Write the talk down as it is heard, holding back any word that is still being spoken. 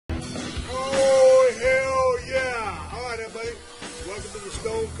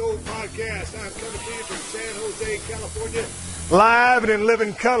I'm coming to you from San Jose, California, live and in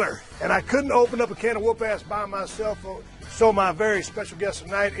living color. And I couldn't open up a can of whoop-ass by myself, so my very special guest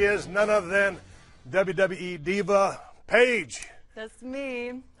tonight is none other than WWE diva, Paige. That's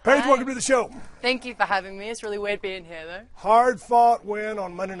me. Paige, Hi. welcome to the show. Thank you for having me. It's really weird being here, though. Hard-fought win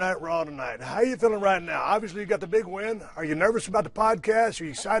on Monday Night Raw tonight. How are you feeling right now? Obviously, you got the big win. Are you nervous about the podcast? Are you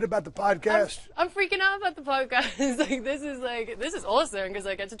excited about the podcast? I'm freaking out about the podcast. This is awesome because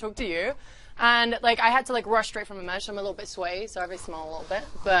I get to talk to you. And I had to rush straight from a match. I'm a little bit sweaty, so I smell a little bit.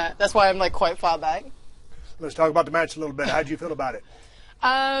 But that's why I'm quite far back. Let's talk about the match a little bit. How'd you feel about it?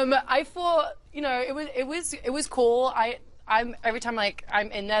 I thought, it was cool. I'm every time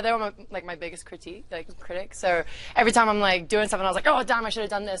I'm in there though, I'm my biggest critic. So every time I'm doing something, I was like, oh damn, I should have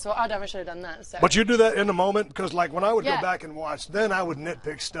done this, or oh damn, I should have done that. So. But you do that in the moment, because when I would go back and watch, then I would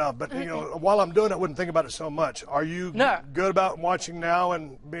nitpick stuff. But while I'm doing it, I wouldn't think about it so much. Are you good about watching now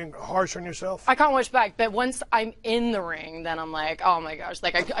and being harsh on yourself? I can't watch back, but once I'm in the ring, then I'm like, oh my gosh,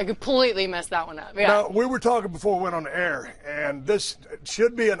 I completely messed that one up. Yeah. Now we were talking before we went on the air, and this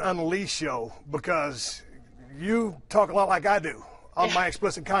should be an Unleashed show because you talk a lot like I do on my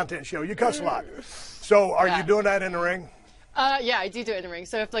explicit content show. You cuss a lot. So are you doing that in the ring? Yeah, I do it in the ring.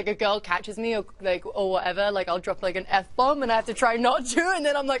 So if a girl catches me or whatever, I'll drop an F-bomb and I have to try not to, and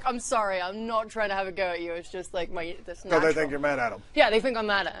then I'm like, I'm sorry, I'm not trying to have a go at you. It's just this natural. So they think you're mad at them? Yeah, they think I'm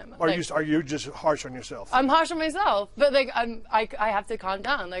mad at him. Are you just harsh on yourself? I'm harsh on myself, but I have to calm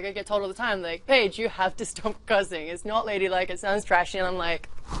down. I get told all the time, Paige, you have to stop cussing. It's not ladylike. It sounds trashy, and I'm like.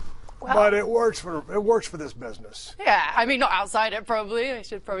 Well, but it works for this business. Yeah, I mean, not outside it probably. I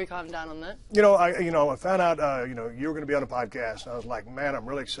should probably calm down on that. I found out you were going to be on a podcast. And I was like, man, I'm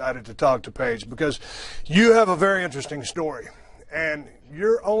really excited to talk to Paige because you have a very interesting story, and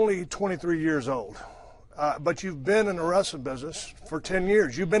you're only 23 years old, but you've been in the wrestling business for 10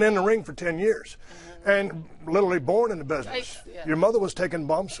 years. You've been in the ring for 10 years. And literally born in the business. Your mother was taking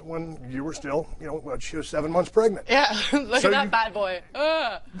bumps when you were still, she was 7 months pregnant. Yeah, look at that bad boy.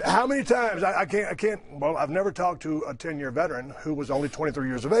 How many times, I can't, well, I've never talked to a 10-year veteran who was only 23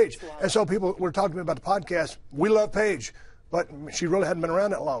 years of age. And so people were talking to me about the podcast. We love Paige, but she really hadn't been around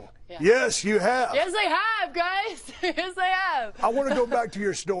that long. Yeah. Yes, you have. Yes, I have, guys. Yes, I have. I want to go back to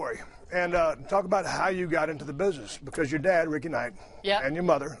your story and talk about how you got into the business, because your dad, Ricky Knight, and your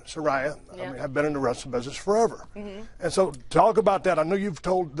mother, Soraya, have been in the wrestling business forever. And so talk about that. I know you've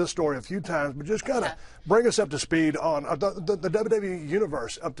told this story a few times, but just kind of bring us up to speed on the WWE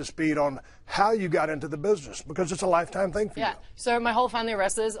universe, up to speed on how you got into the business, because it's a lifetime thing for you. Yeah, so my whole family are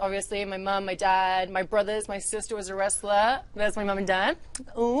wrestlers, obviously. My mom, my dad, my brothers, my sister was a wrestler. There's my mom and dad.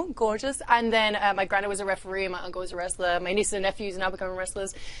 Oh, gorgeous. And then my granddad was a referee, my uncle was a wrestler. My nieces and nephews are now becoming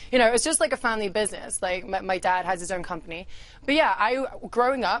wrestlers. It's just like a family business. My dad has his own company. But yeah,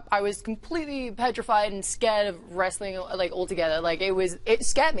 growing up, I was completely petrified and scared of wrestling, altogether. It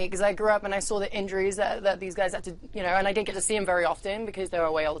scared me because I grew up and I saw the injuries that these guys had to, and I didn't get to see them very often because they were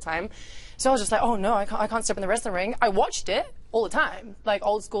away all the time. So I was just like, oh no, I can't step in the wrestling ring. I watched it all the time,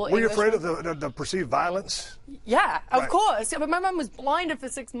 old school English. Were you afraid of the perceived violence? Yeah, of course. Yeah, but my mom was blinded for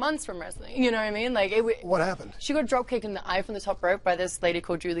 6 months from wrestling. You know what I mean? What happened? She got drop kicked in the eye from the top rope by this lady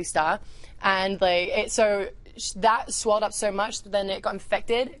called Julie Starr, and that swelled up so much that then it got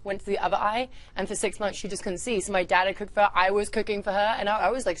infected, went to the other eye, and for 6 months she just couldn't see. So my dad had cooked for her, I was cooking for her, and I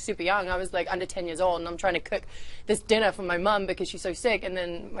was super young. I was under 10 years old, and I'm trying to cook this dinner for my mum because she's so sick, and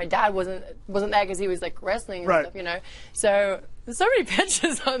then my dad wasn't there because he was wrestling and stuff, So there's so many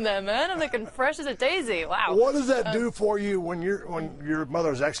pictures on there, man. I'm looking fresh as a daisy. Wow. What does that do for you when your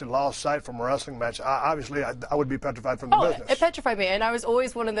mother's actually lost sight from a wrestling match? Obviously, I would be petrified from the business. It petrified me, and I was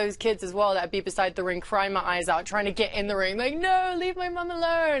always one of those kids as well that'd be beside the ring crying my eyes out, trying to get in the ring, no, leave my mum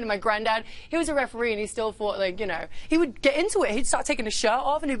alone. And my granddad, he was a referee, and he still fought, he would get into it. He'd start taking his shirt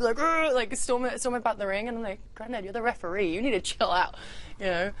off, and he'd be storm about the ring, and I'm like, Granddad, you're the referee. You need to chill out,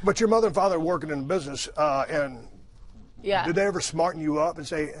 But your mother and father are working in the business, and did they ever smarten you up and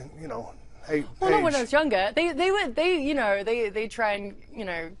say, hey, well, not when I was younger. They try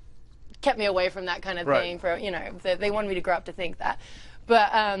and, kept me away from that kind of thing. For they wanted me to grow up to think that.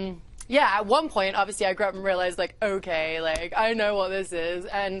 But at one point, obviously, I grew up and realized, okay, I know what this is.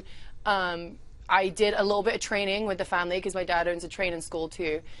 And I did a little bit of training with the family because my dad owns a training school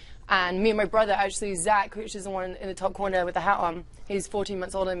too. And me and my brother, actually, Zach, which is the one in the top corner with the hat on, he's 14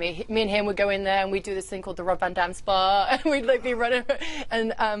 months older than me. Me and him would go in there and we'd do this thing called the Rob Van Dam Spa, and we'd be running.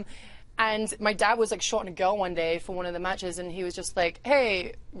 And my dad was shorting a girl one day for one of the matches, and he was just like,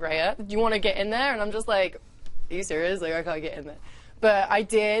 hey, Rhea, do you want to get in there? And I'm just like, are you serious? I can't get in there. But I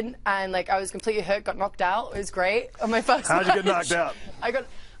did, and I was completely hurt, got knocked out. It was great on my first How'd you get knocked out?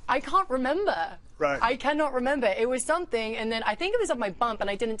 I can't remember. Right. I cannot remember. It was something, and then I think it was up my bump, and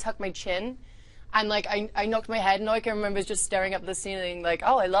I didn't tuck my chin. And, like, I knocked my head, and all I can remember is just staring up at the ceiling, like,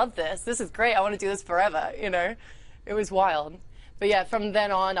 oh, I love this. This is great. I want to do this forever, you know? It was wild. But, yeah, from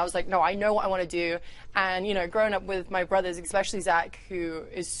then on, I was like, no, I know what I want to do. And, you know, growing up with my brothers, especially Zach, who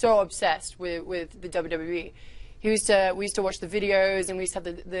is so obsessed with the WWE, we used to watch the videos, and we used to have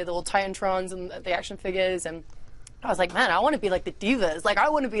the little Titantrons and the action figures, and I was like, man, I want to be like the divas. Like, I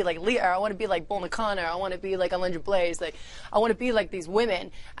want to be like Lita. I want to be like Bull Nakano. I want to be like Alundra Blaze. Like, I want to be like these women.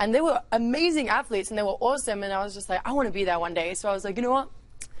 And they were amazing athletes, and they were awesome. And I was just like, I want to be there one day. So I was like, you know what?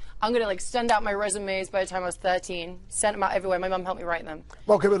 I'm going to, like, send out my resumes by the time I was 13, send them out everywhere. My mom helped me write them.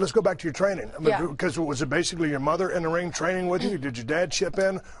 Well, okay, but let's go back to your training. I mean, Yeah. Because was it basically your mother in the ring training with you? Did your dad chip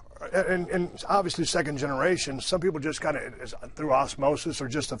in? And obviously second generation, some people just kind of, through osmosis or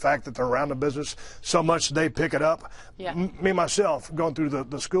just the fact that they're around the business so much, they pick it up. Yeah. Me, myself, going through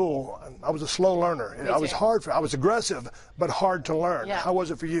the school, I was a slow learner. Me I was too. I was aggressive, but hard to learn. Yeah. How was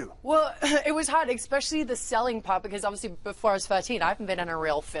it for you? Well, it was hard, especially the selling part, because obviously before I was 13, I haven't been in a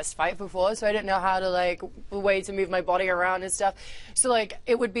real fist fight before, so I didn't know how to, like, the way to move my body around and stuff. So, like,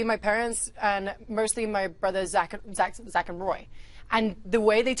 it would be my parents and mostly my brothers, Zach and Roy. And the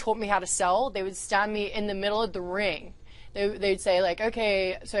way they taught me how to sell, they would stand me in the middle of the ring. They'd say, like,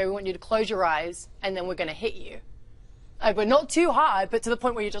 okay, so we want you to close your eyes, and then we're going to hit you. Like, but not too hard, but to the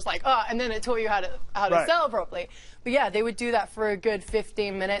point where you're just like, oh, and then it taught you how to Right. sell properly. But yeah, they would do that for a good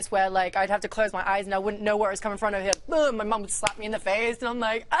 15 minutes where, like, I'd have to close my eyes and I wouldn't know where it was coming from. I'd hear, boom, my mom would slap me in the face, and I'm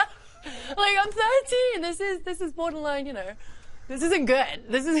like, ah, like, I'm 13. This is borderline, you know. This isn't good.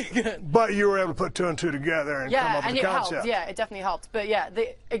 This isn't good. But you were able to put two and two together and come up with and the it concept. helped. Yeah, it definitely helped. But yeah,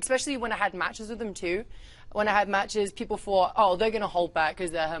 especially when I had matches with them too. When I had matches, people thought, oh, they're gonna hold back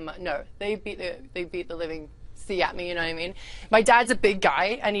because they're no, they beat the living sea at me. You know what I mean? My dad's a big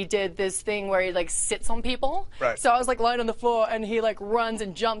guy, and he did this thing where he, like, sits on people. Right. So I was, like, lying on the floor, and he, like, runs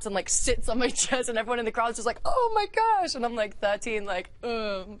and jumps and, like, sits on my chest, and everyone in the crowd's just like, oh my gosh, and I'm like 13, like,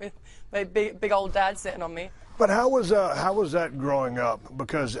 my big old dad sitting on me. But how was that growing up?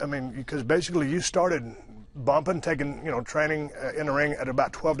 Because basically you started bumping, taking training in the ring at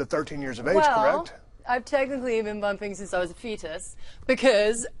about 12 to 13 years of age, correct? I've technically been bumping since I was a fetus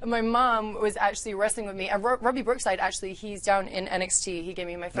because my mom was actually wrestling with me. And Robbie Brookside, actually, he's down in NXT. He gave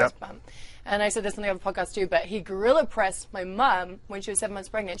me my first bump. And I said this on the other podcast too, but he gorilla pressed my mom when she was 7 months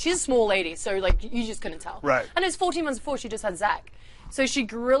pregnant. She's a small lady, so, like, you just couldn't tell. Right. And it's 14 months before she just had Zach. So he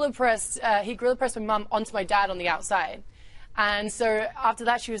gorilla pressed my mom onto my dad on the outside. And so after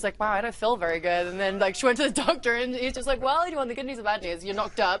that, she was like, wow, I don't feel very good. And then, like, she went to the doctor, and he's just like, well, you want the good news and bad news? You're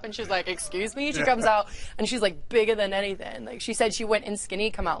knocked up. And she's like, excuse me? She comes out, and she's, like, bigger than anything. Like, she said she went in skinny,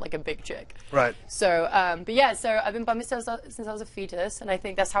 come out like a big chick. Right. So, but yeah, so I've been bumping since I was a fetus, and I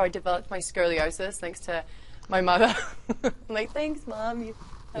think that's how I developed my scoliosis, thanks to my mother. I'm like, thanks, Mom.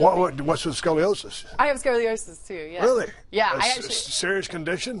 What's with scoliosis? I have scoliosis too, yeah. Really? Yeah. A serious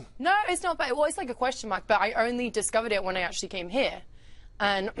condition? No, it's not bad. Well, it's like a question mark, but I only discovered it when I actually came here.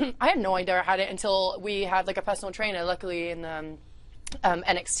 And I had no idea I had it until we had, like, a personal trainer, luckily in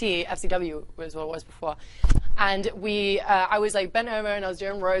NXT, FCW was what it was before. And I was, like, bent over and I was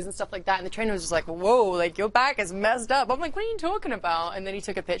doing rows and stuff like that, and the trainer was just like, whoa, like, your back is messed up. I'm like, what are you talking about? And then he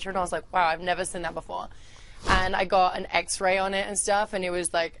took a picture, and I was like, wow, I've never seen that before. And I got an x-ray on it and stuff, and it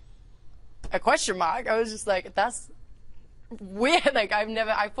was like a question mark. I was just like, that's weird. Like,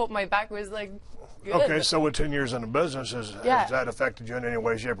 I thought my back was, like, good. Okay, so with 10 years in the business, has that affected you in any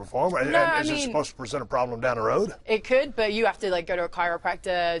way, shape, or form? No, is it supposed to present a problem down the road? It could, but you have to, like, go to a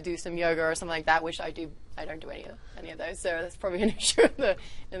chiropractor, do some yoga or something like that, which I don't do any of those, so that's probably an issue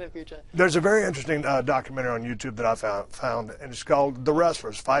in the future. There's a very interesting documentary on YouTube that I found, and it's called The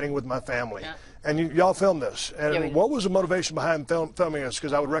Wrestlers, Fighting with My Family. Yeah. And y'all filmed this. And what was the motivation behind filming this?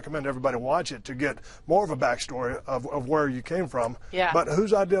 Because I would recommend everybody watch it to get more of a backstory of where you came from. Yeah. But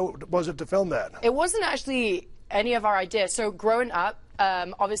whose idea was it to film that? It wasn't actually any of our ideas. So growing up,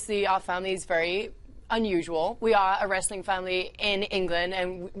 obviously our family is very unusual. We are a wrestling family in England,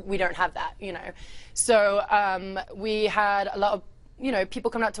 and we don't have that, you know. So we had a lot of people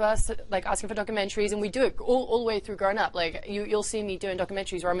coming up to us, like, asking for documentaries, and we do it all the way through growing up. Like, you'll see me doing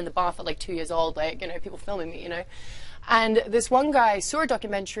documentaries where I'm in the bath at, like, 2 years old, like, people filming me, And this one guy saw a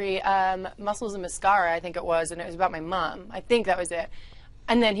documentary, Muscles and Mascara, I think it was, and it was about my mom. I think that was it.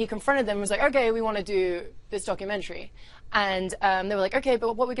 And then he confronted them and was like, okay, we want to do this documentary. And they were like, okay,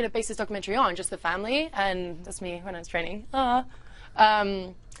 but what are we going to base this documentary on? Just the family? And that's me when I was training.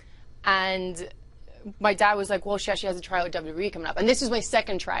 And my dad was like, well, she actually has a tryout at WWE coming up. And this was my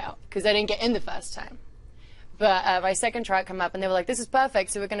second tryout, because I didn't get in the first time. But my second try come up, and they were like, "This is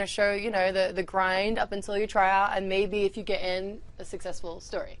perfect. So we're going to show, you know, the grind up until you try out, and maybe if you get in, a successful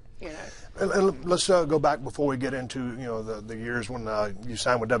story." You know. And let's go back before we get into, you know, the years when you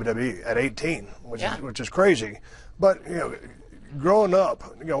signed with WWE at 18, which is crazy. But, you know, growing up,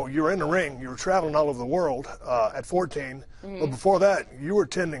 you know, you were in the ring, you were traveling all over the world at 14. But before that, you were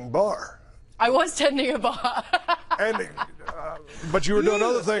tending bar. I was tending a bar. But you were doing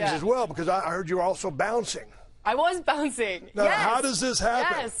other things as well, because I heard you were also bouncing. I was bouncing. Now, yes. how does this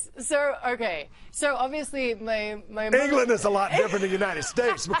happen? Yes. So, okay. So, obviously, my England is a lot different than the United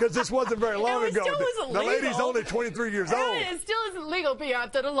States, because this wasn't very long ago. Still wasn't the legal. lady's only 23 years old. It still isn't legal, but yeah,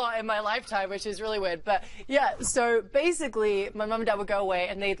 I've done a lot in my lifetime, which is really weird. But yeah, so basically, my mum and dad would go away,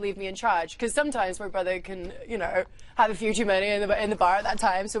 and they'd leave me in charge, because sometimes my brother can, you know, have a few too many in the bar at that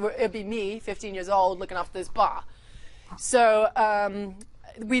time. So it'd be me, 15 years old, looking after this bar. So,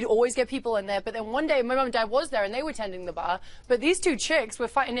 we'd always get people in there, but then one day my mum and dad was there and they were tending the bar, but these two chicks were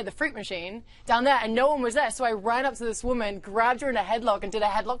fighting near the fruit machine down there and no one was there. So I ran up to this woman, grabbed her in a headlock and did a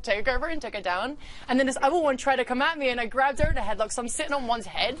headlock takeover and took her down. And then this other one tried to come at me and I grabbed her in a headlock, so I'm sitting on one's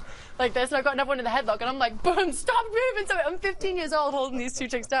head like this and I got another one in the headlock and I'm like, boom, stop moving. So I'm 15 years old holding these two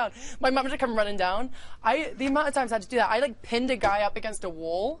chicks down. My mum had to come running down. The amount of times I had to do that, I like pinned a guy up against a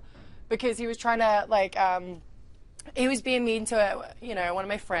wall because he was trying to like, he was being mean to, you know, one of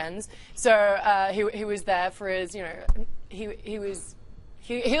my friends. So he was there for his, you know, he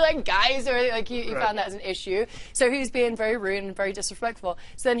liked guys, or like he found that as an issue. So he was being very rude and very disrespectful.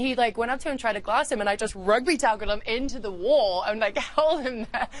 So then he like went up to him and tried to glass him, and I just rugby tackled him into the wall and like held him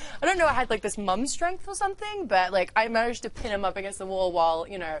there. I don't know, I had like this mum strength or something, but like I managed to pin him up against the wall while,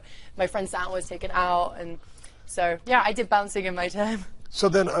 you know, my friend Sam was taken out. And so yeah, I did bouncing in my time. So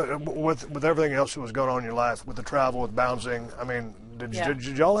then, with everything else that was going on in your life, with the travel, with bouncing, I mean, did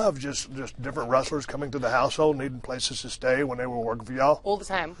y'all have just different wrestlers coming to the household, needing places to stay when they were working for y'all? All the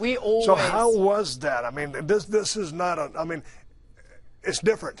time. We always. So how was that? I mean, this is not a. I mean, it's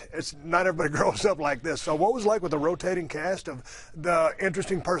different. It's not everybody grows up like this. So what was it like with the rotating cast of the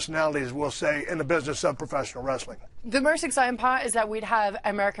interesting personalities, we'll say, in the business of professional wrestling? The most exciting part is that we'd have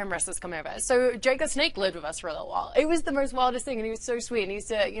American wrestlers come over. So Jake the Snake lived with us for a little while. It was the most wildest thing, and he was so sweet. And he used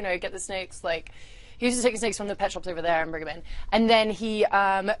to, you know, get the snakes, like, he used to take the snakes from the pet shops over there and bring them in. And then he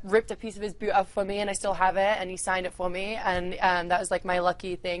ripped a piece of his boot up for me, and I still have it, and he signed it for me, and that was, like, my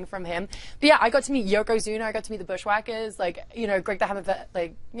lucky thing from him. But, yeah, I got to meet Yokozuna, I got to meet the Bushwhackers, like, you know, Greg the Hammer,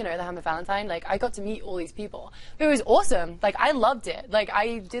 like, you know, the Hammer Valentine. Like, I got to meet all these people. It was awesome. Like, I loved it. Like,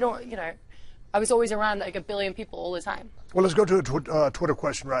 I didn't, you know, I was always around, like, a billion people all the time. Well, let's go to a Twitter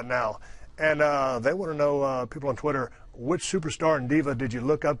question right now. And they want to know, people on Twitter, which superstar and diva did you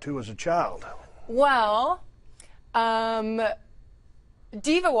look up to as a child? Well,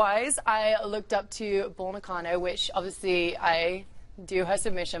 diva-wise, I looked up to Bull Nakano, which obviously I do her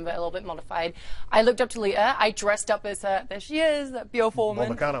submission, but a little bit modified. I looked up to Lita. I dressed up as her. There she is, that Buell Foreman.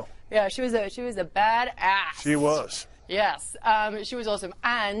 Bull Nakano. Yeah, she was a bad ass. She was. Yes, she was awesome.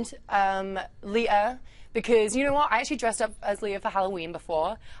 And Lita, because you know what? I actually dressed up as Lita for Halloween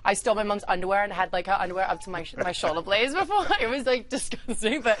before. I stole my mom's underwear and had like her underwear up to my shoulder blades before. It was like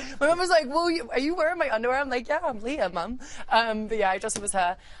disgusting. But my mom was like, "Well, are you wearing my underwear?" I'm like, "Yeah, I'm Lita, Mom." But yeah, I dressed up as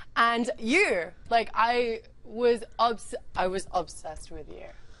her. And you, like, I was obsessed with you.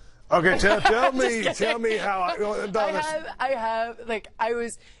 Okay, tell me how I have, like, I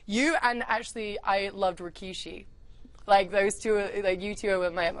was you, and actually I loved Rikishi. Like, those two, like, you two were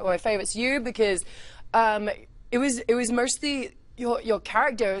my favorites. You, because it was mostly your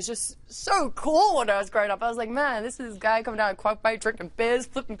character was just so cool when I was growing up. I was like, man, this is a guy coming down and quack bite, drinking beers,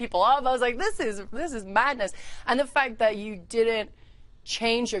 flipping people off. I was like, this is madness. And the fact that you didn't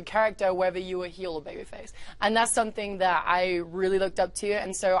change your character whether you were heel or babyface. And that's something that I really looked up to.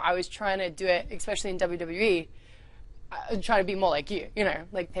 And so I was trying to do it, especially in WWE. I'm trying to be more like you know,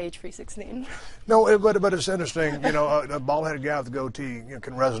 like Paige 316. No, but it's interesting, you know, a bald-headed guy with a goatee, you know,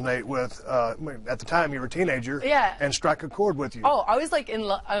 can resonate with, at the time you were a teenager, and strike a chord with you. Oh, I was like in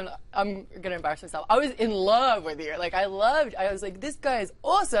love, I'm going to embarrass myself. I was in love with you. Like, I was like, this guy is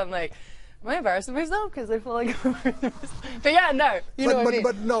awesome. Like, am I embarrassing myself? Because I feel like, but yeah, no, you know what I mean?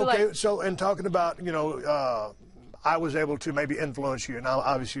 But no, so, okay, like, so in talking about, you know, I was able to maybe influence you. Now,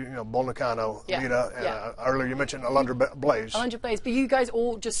 obviously, you know, Bull Nakano, Lita, earlier you mentioned Alundra Blaze. Alundra Blaze, but you guys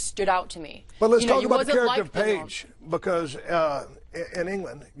all just stood out to me. But let's talk about the character of Paige, because in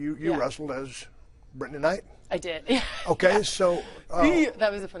England, you wrestled as Brittany Knight. I did. Okay, so...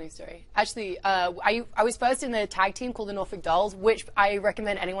 that was a funny story. Actually, I was first in the tag team called the Norfolk Dolls, which I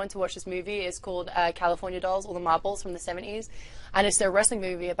recommend anyone to watch this movie. It's called California Dolls, or the Marbles from the 70s. And it's a wrestling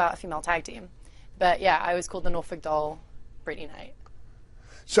movie about a female tag team. But yeah, I was called the Norfolk Doll Brittany Knight.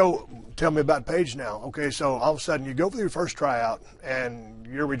 So tell me about Paige now. Okay, so all of a sudden you go for your first tryout and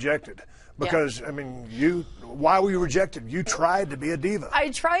you're rejected. Because, I mean, why were you rejected? You tried to be a diva. I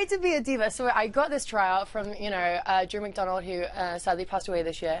tried to be a diva. So I got this tryout from, Drew McDonald, who sadly passed away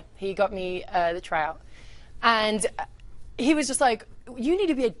this year. He got me the tryout. And he was just like, you need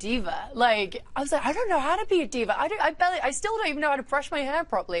to be a diva. Like, I was like, I don't know how to be a diva. I still don't even know how to brush my hair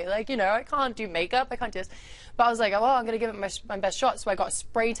properly. Like, I can't do makeup. I can't do this. But I was like, well, I'm going to give it my best shot. So I got a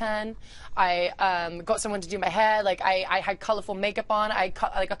spray tan. I got someone to do my hair. Like, I had colorful makeup on. I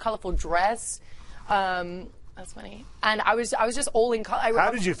cut like a colorful dress. That's funny. And I was just all in color.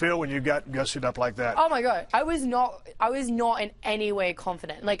 How did you feel when you got gussied up like that? Oh my God. I was not in any way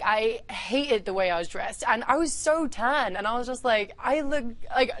confident. Like, I hated the way I was dressed. And I was so tan. And I was just like, I look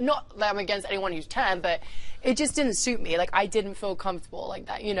like, not that I'm against anyone who's tan, but it just didn't suit me. Like, I didn't feel comfortable like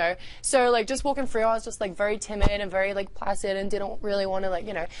that, So, like, just walking through, I was just, like, very timid and very, like, placid and didn't really want to, like,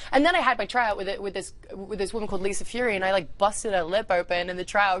 And then I had my tryout with this woman called Lisa Fury, and I, like, busted her lip open in the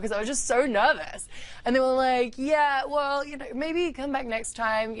trial because I was just so nervous. And they were like, yeah, well, maybe come back next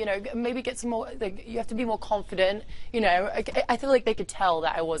time, maybe get some more, like, you have to be more confident, I feel like they could tell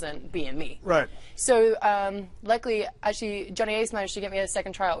that I wasn't being me. Right. So, luckily, actually, Johnny Ace managed to get me a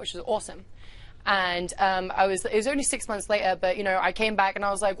second tryout, which was awesome. And it was only 6 months later, but I came back and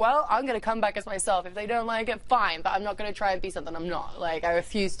I was like, well, I'm going to come back as myself. If they don't like it, fine, but I'm not going to try and be something I'm not. Like, I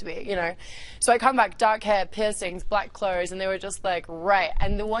refuse to be, So I come back, dark hair, piercings, black clothes, and they were just like, right.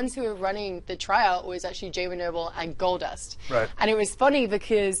 And the ones who were running the tryout was actually Jamie Noble and Goldust. Right. And it was funny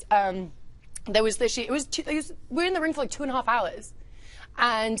because there was literally, we were in the ring for like 2.5 hours.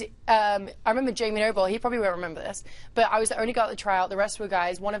 And I remember Jamie Noble, he probably won't remember this, but I was the only girl at the tryout, the rest were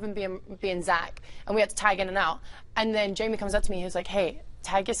guys, one of them being Zach, and we had to tag in and out. And then Jamie comes up to me, he was like, hey,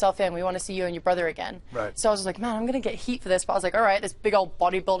 tag yourself in, we want to see you and your brother again. Right. So I was just like, man, I'm going to get heat for this, but I was like, all right, this big old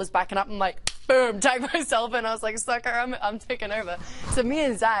bodybuilder's backing up, and like, boom, tag myself in. I was like, sucker, I'm taking over. So me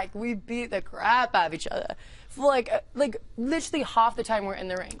and Zach, we beat the crap out of each other. For like literally half the time we're in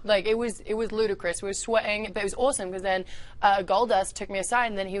the ring. Like, it was ludicrous. We were sweating, but it was awesome because then Goldust took me aside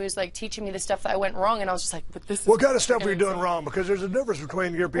and then he was like teaching me the stuff that I went wrong, and I was just like, but this is what kind of stuff were you doing wrong? Because there's a difference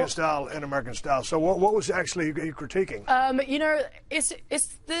between European style and American style. So what was actually you critiquing?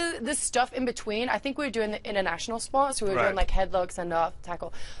 It's the stuff in between. I think we were doing the international spots. So we were Right. doing like headlocks and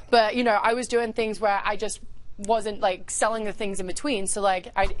tackle. But I was doing things where I just wasn't like selling the things in between. So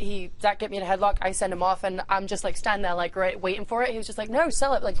like Zach get me in a headlock, I send him off, and I'm just like standing there like waiting for it. He was just like, no,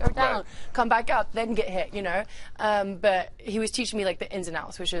 sell it, like go down, Right. come back up, then get hit, But he was teaching me like the ins and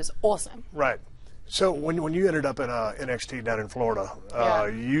outs, which was awesome. Right. So when you ended up in NXT down in Florida,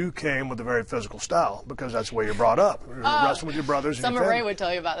 you came with a very physical style because that's the way you're brought up. You're wrestling with your brothers. And Summer your Rae would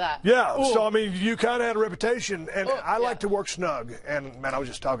tell you about that. Yeah. Ooh. So I mean, you kind of had a reputation, and I like yeah. to work snug. And man, we were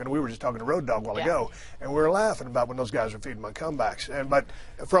just talking to Road Dogg a while ago, and we were laughing about when those guys were feeding my comebacks. But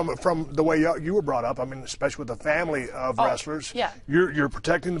from the way you were brought up, I mean, especially with a family of wrestlers, you're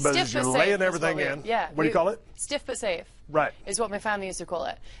protecting the business, you're laying everything in. Yeah. What do you call it? Stiff but safe. Right. Is what my family used to call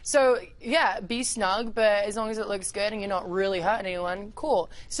it. So, yeah, be snug, but as long as it looks good and you're not really hurting anyone, cool.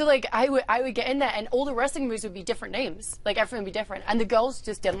 So, like, I would get in there, and all the wrestling moves would be different names. Like, everything would be different. And the girls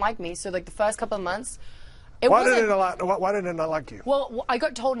just didn't like me. So, like, the first couple of months, why did it not like you? Well, I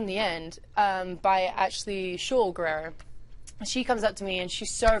got told in the end by actually Shaw Guerrero. She comes up to me, and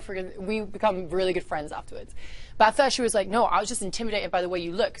she's so freaking... We become really good friends afterwards. But at first, she was like, no, I was just intimidated by the way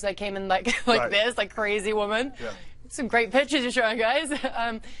you look, because I came in like Right. this, like crazy woman. Yeah. Some great pictures you're showing, guys.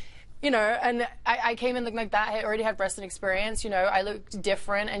 And I came in looking like that. I already had wrestling experience. I looked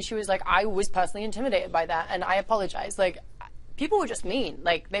different, and she was like, I was personally intimidated by that, and I apologize. Like, people were just mean.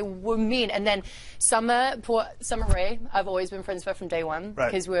 Like, they were mean. And then Summer Rae, I've always been friends with her from day one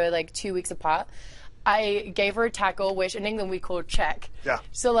because we were like 2 weeks apart. I gave her a tackle, which in England we call check. Yeah.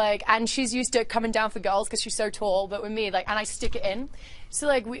 So like, and she's used to coming down for girls because she's so tall, but with me, like, and I stick it in. So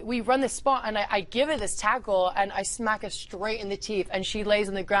like, we run this spot, and I give her this tackle, and I smack her straight in the teeth, and she lays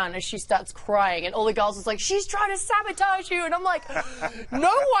on the ground, and she starts crying, and all the girls was like, she's trying to sabotage you, and I'm like,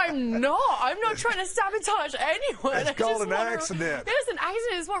 no, I'm not. I'm not trying to sabotage anyone. It's called an accident. It's an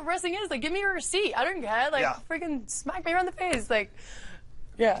accident. It's what wrestling is. Like, give me a receipt. I don't care. Like, freaking smack me around the face. Like,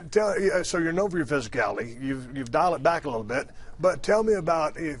 yeah. So you're known for your physicality. You've dialed it back a little bit, but tell me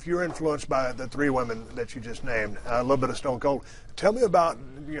about if you're influenced by the three women that you just named, a little bit of Stone Cold. Tell me about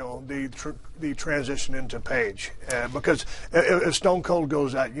the transition into Paige, because if Stone Cold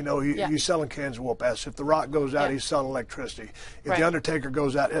goes out, he's selling cans of whoop ass. If The Rock goes out, he's selling electricity. If The Undertaker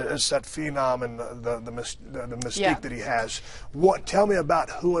goes out, it's that phenom and the mystique that he has. Tell me about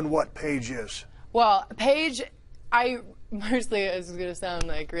who and what Paige is. Well, Paige, I mostly, it's going to sound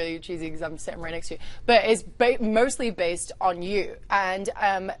like really cheesy because I'm sitting right next to you, but it's mostly based on you. And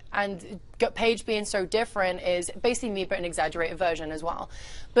Paige being so different is basically me, but an exaggerated version as well.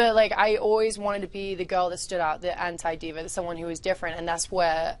 But like, I always wanted to be the girl that stood out, the anti-diva, someone who was different, and that's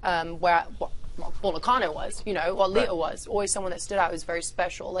where Nakano was, you know, or Lita was. Always someone that stood out, was very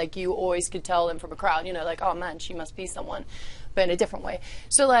special. Like, you always could tell them from a crowd, you know, like, oh man, she must be someone, but in a different way.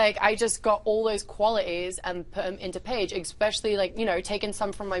 So like, I just got all those qualities and put them into Paige, especially like, you know, taking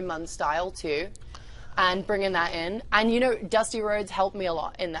some from my mum's style too, and bringing that in. And you know, Dusty Rhodes helped me a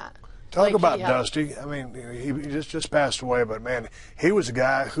lot in that. Talk like, about Dusty. I mean, he just passed away, but man, he was a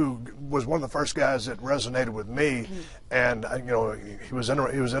guy who was one of the first guys that resonated with me. And you know, he was in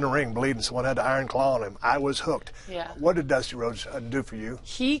a ring bleeding. Someone had the iron claw on him. I was hooked. Yeah. What did Dusty Rhodes do for you?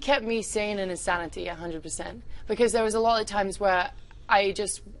 He kept me sane and in sanity 100%, because there was a lot of times where I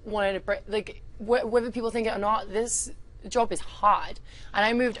just wanted to break. Like, whether people think it or not, this job is hard, and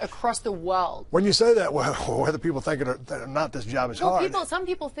I moved across the world. When you say that, well, whether people think it or not, this job is hard. Some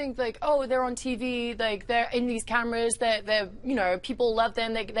people think like, oh, they're on TV, like they're in these cameras, they're you know, people love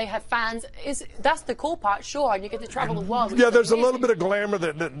them, they have fans. That's the cool part, sure, and you get to travel the world. Yeah, there's a little bit of glamour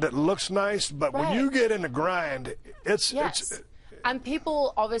that looks nice, but when you get in the grind, it's and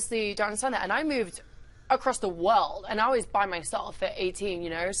people obviously don't understand that. And I moved across the world, and I was by myself at 18, you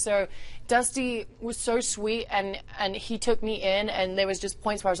know. So Dusty was so sweet, and he took me in, and there was just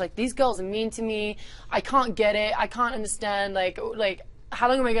points where I was like, these girls are mean to me, I can't get it, I can't understand, like how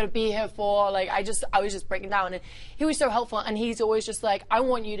long am I going to be here for? Like, I was just breaking down, and he was so helpful, and he's always just like, I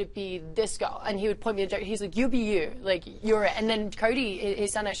want you to be this girl, and he would point me in, he's like, you be you, like, you're it. And then Cody,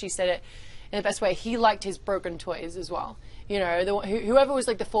 his son, actually said it in the best way. He liked his broken toys as well. You know, whoever was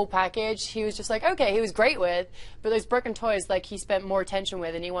like the full package, he was just like, okay, he was great with, but those broken toys, like, he spent more attention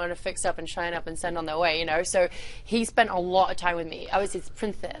with, and he wanted to fix up and shine up and send on their way, you know. So he spent a lot of time with me. I was his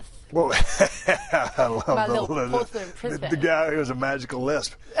princess. Well, I love my little porcelain princess. The guy who has a magical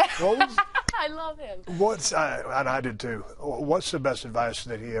lisp. I love him. And I did too. What's the best advice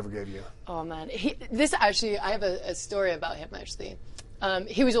that he ever gave you? Oh man, I have a story about him actually.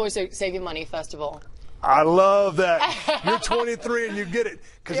 He was always saving money, first of all. I love that. You're 23 and you get it.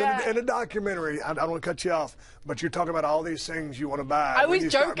 Because in a documentary, I don't want to cut you off, but you're talking about all these things you want to buy. I was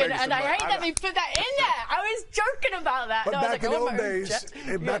joking, and I hate that they put that in there. I was joking about that. But back in the old days,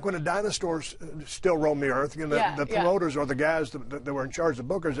 back when the dinosaurs still roamed the earth, you know, the promoters or the guys that were in charge of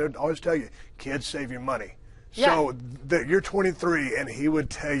the bookers, they'd always tell you, kids, save your money. So you're 23, and he would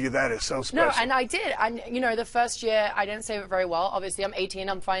tell you that is so special. No, and I did. And, you know, the first year, I didn't save it very well. Obviously, I'm 18.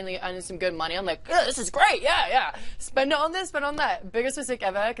 I'm finally earning some good money. I'm like, this is great. Yeah. Spend it on this, spend on that. Biggest mistake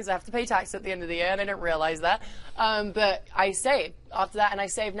ever, because I have to pay tax at the end of the year, and I didn't realize that. But I saved after that, and I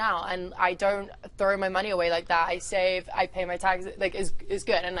save now. And I don't throw my money away like that. I save, I pay my tax. Like, is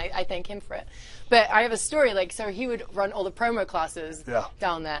good, and I thank him for it. But I have a story, like, so he would run all the promo classes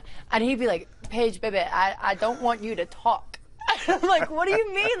down there, and he'd be like, Paige, baby, I don't want you to talk. I'm like, what do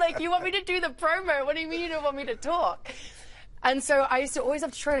you mean? Like, you want me to do the promo? What do you mean you don't want me to talk? And so I used to always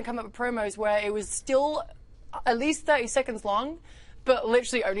have to try to come up with promos where it was still at least 30 seconds long, but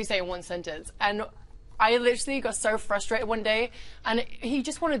literally only saying one sentence. And I literally got so frustrated one day, and he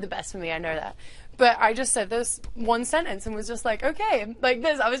just wanted the best for me, I know that. But I just said this one sentence and was just like, okay, like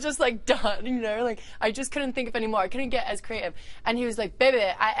this. I was just like done, you know, like I just couldn't think of any more. I couldn't get as creative. And he was like, baby,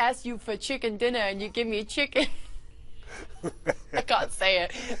 I asked you for chicken dinner and you give me chicken. I can't say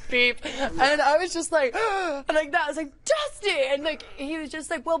it, beep. And I was just like, like that. I was like, Dusty. And like, he was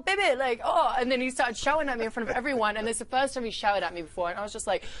just like, well, baby, like, oh. And then he started shouting at me in front of everyone. And it's the first time he shouted at me before. And I was just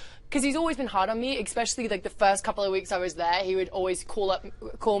like, because he's always been hard on me, especially like the first couple of weeks I was there. He would always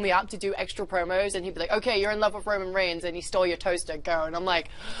call me up to do extra promos, and he'd be like, okay, you're in love with Roman Reigns and he stole your toaster, go. And I'm like,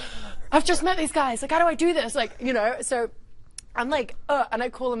 I've just met these guys, like, how do I do this? Like, you know, so I'm like, and I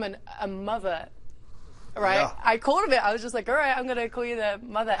call him a mother, right? Yeah. I called him it. I was just like, all right, I'm going to call you the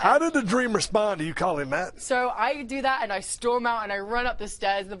mother. How did the dream respond to you calling that? So I do that, and I storm out, and I run up the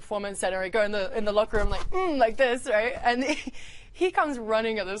stairs in the performance center. I go in the locker room like this, right? And he comes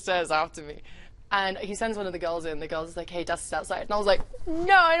running up the stairs after me, and he sends one of the girls in. The girl's like, hey, Dusty's outside. And I was like,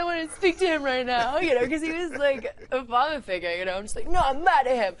 no, I don't want to speak to him right now, you know, because he was like a father figure, you know. I'm just like, no, I'm mad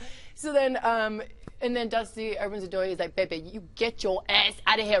at him. So then, and then Dusty opens the door. He's like, baby, you get your ass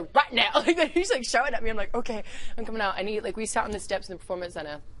out of here right now. Like, he's like shouting at me. I'm like, okay, I'm coming out. And we sat on the steps in the performance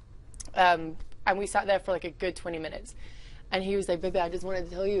center, and we sat there for like a good 20 minutes. And he was like, baby, I just wanted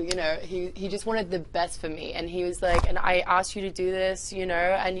to tell you, you know, he just wanted the best for me. And he was like, and I asked you to do this, you know,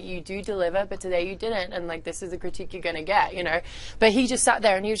 and you do deliver, but today you didn't. And like, this is the critique you're going to get, you know. But he just sat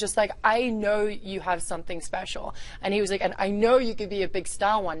there and he was just like, I know you have something special. And he was like, and I know you could be a big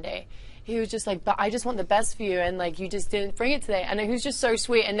star one day. He was just like, but I just want the best for you, and like, you just didn't bring it today. And he was just so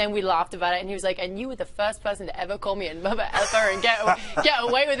sweet. And then we laughed about it, and he was like, and you were the first person to ever call me a mother effer and get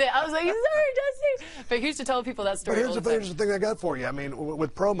away with it. I was like, sorry, Dusty. But he used to tell people that story. But here's the thing I got for you. I mean,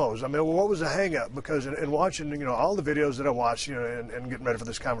 with promos, I mean, what was the hang-up? Because in watching, you know, all the videos that I watched, you know, and getting ready for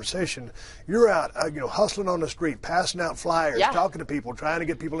this conversation, you're out, you know, hustling on the street, passing out flyers, talking to people, trying to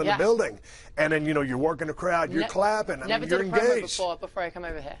get people in the building, and then, you know, you're working the crowd, you're clapping, I mean, you're engaged. Before I come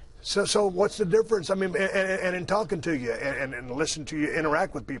over here. So what's the difference? I mean, and in talking to you and listen to you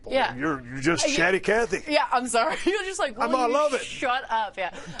interact with people, you're just chatty Cathy. Yeah, I'm sorry. You're just like, I love it. Shut up,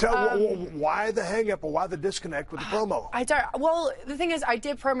 yeah. Why the hang-up or why the disconnect with the promo? I don't. Well, the thing is, I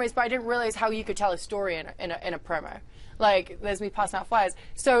did promos, but I didn't realize how you could tell a story in a promo. Like, there's me passing out flyers.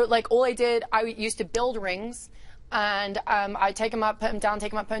 So, like, all I did, I used to build rings. And I take them up, put them down,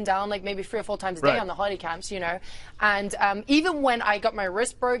 take them up, put them down, like maybe 3 or 4 times a day on the holiday camps, you know. And even when I got my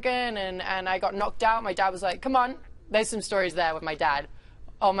wrist broken and I got knocked out, my dad was like, come on. There's some stories there with my dad.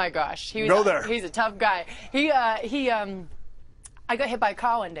 Oh, my gosh. He's a tough guy. I got hit by a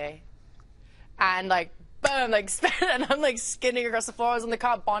car one day. And, like, boom, like, and I'm, like, skidding across the floor. I was on the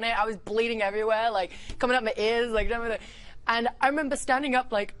car bonnet. I was bleeding everywhere, like, coming up my ears, like, and I remember standing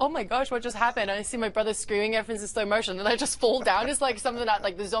up like, oh my gosh, what just happened? And I see my brother screaming, everything's in slow motion, and I just fall down. It's like something that,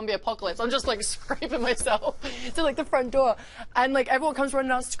 like, the zombie apocalypse. I'm just, like, scraping myself to, like, the front door. And, like, everyone comes running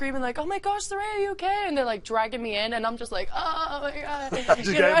out screaming, like, oh my gosh, Saray, are you okay? And they're, like, dragging me in, and I'm just like, oh my God. I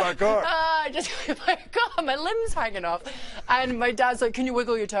just got hit by a car. I just got hit by a car. My limb's hanging off. And my dad's like, can you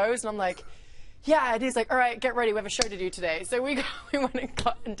wiggle your toes? And I'm like, yeah, and he's like, all right, get ready, we have a show to do today. So we went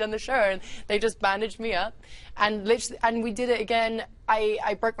and done the show, and they just bandaged me up, and literally, and we did it again.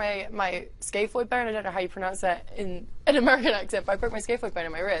 I broke my scaphoid bone. I don't know how you pronounce that in an American accent, but I broke my scaphoid bone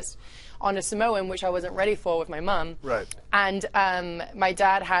in my wrist on a Samoan, which I wasn't ready for with my mum. Right. And my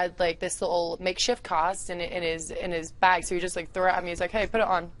dad had like this little makeshift cast in his bag, so he just like threw it at me. He's like, hey, put it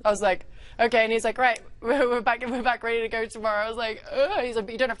on. I was like, okay, and he's like, right, we're back ready to go tomorrow. I was like, ugh. He's like,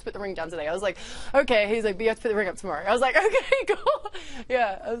 but you don't have to put the ring down today. I was like, okay. He's like, but you have to put the ring up tomorrow. I was like, okay, cool.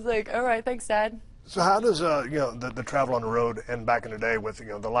 Yeah, I was like, all right, thanks, Dad. So how does you know, the travel on the road and back in the day with, you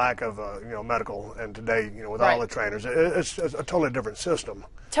know, the lack of you know, medical, and today, you know, with all the trainers, it's a totally different system.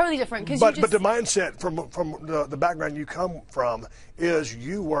 Totally different. But the mindset from the background you come from is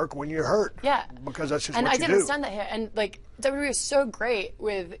you work when you're hurt. Yeah. Because that's just and what you do. do. And I didn't understand that here. And like WWE is so great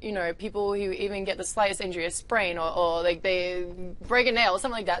with, you know, people who even get the slightest injury, a sprain, or like they break a nail or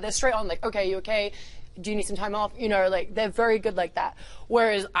something like that. They're straight on like, okay, you okay? Do you need some time off? You know, like they're very good like that.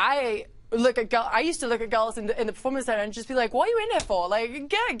 Whereas I used to look at girls in the performance center and just be like, what are you in there for? Like,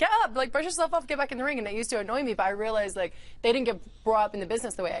 get up, like, brush yourself off, get back in the ring. And it used to annoy me, but I realized, like, they didn't get brought up in the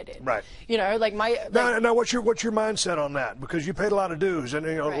business the way I did. Right. You know, like Now, what's your mindset on that? Because you paid a lot of dues. And,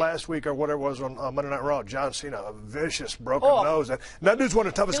 you know, last week or whatever it was on Monday Night Raw, John Cena, a vicious broken nose. And that dude's one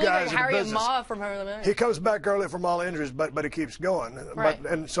of the toughest guys like in Harry the business. Ma from Harlem. He comes back early from all injuries, but he keeps going. Right.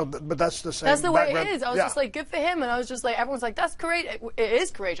 But that's the same. That's the background. way it is. I was just like, good for him. And I was just like, everyone's like, that's great. It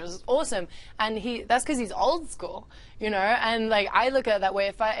is courageous. It's awesome. And that's because he's old school, you know. And like, I look at it that way.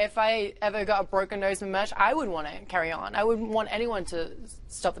 If I ever got a broken nose in a match, I would want to carry on. I wouldn't want anyone to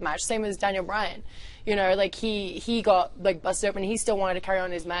stop the match. Same as Daniel Bryan, you know. Like he got like busted open. He still wanted to carry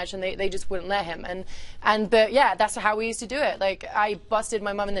on his match, and they just wouldn't let him. But yeah, that's how we used to do it. Like, I busted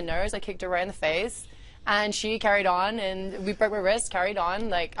my mum in the nose. I kicked her right in the face. And she carried on, and we broke my wrist, carried on.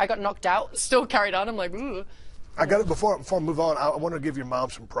 Like, I got knocked out, still carried on. I'm like, ooh. I got it before I move on. I want to give your mom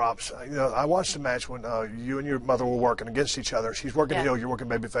some props. You know, I watched the match when you and your mother were working against each other. She's working heel, you're working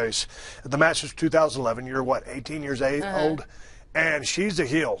babyface. The match was 2011. You're what, 18 years old, and she's a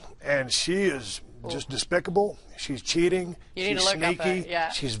heel, and she is just despicable. She's cheating. She's sneaky.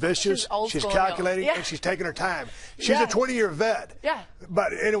 She's vicious. She's calculating, and she's taking her time. She's a 20-year vet. Yeah.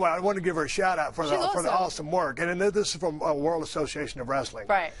 But anyway, I want to give her a shout out for the awesome work. And this is from World Association of Wrestling.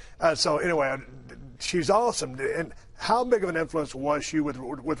 Right. So anyway. She's awesome. And how big of an influence was she with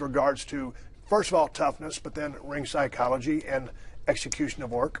regards to, first of all, toughness, but then ring psychology and execution of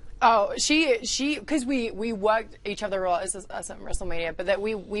work? Oh, she, because we worked each other a lot as WrestleMania, but that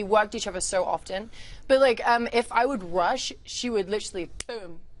we worked each other so often. But like, if I would rush, she would literally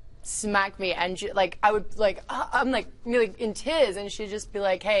boom, smack me, and like I would like I'm like nearly in tears, and she'd just be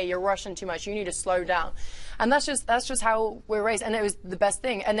like, "Hey, you're rushing too much. You need to slow down." And that's just how we're raised, and it was the best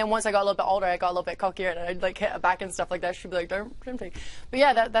thing. And then once I got a little bit older, I got a little bit cockier, and I'd like hit her back and stuff like that. She'd be like, "Don't take." But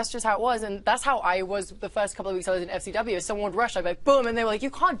yeah, that's just how it was, and that's how I was the first couple of weeks I was in FCW. If someone would rush, I'd be like, "Boom," and they were like,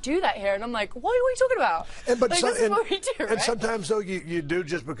 "You can't do that here," and I'm like, "What are you talking about?" But like, this is what we do, right? And sometimes though you do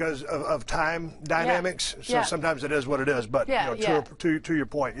just because of time dynamics. So sometimes it is what it is. But to your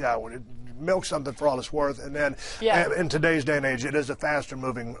point, when it milk something for all it's worth, and then in today's day and age, it is a faster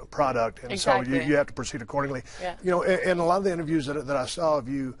moving product, and so you have to proceed accordingly. In a lot of the interviews that I saw of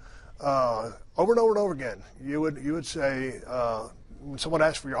you, over and over and over again, you would say when someone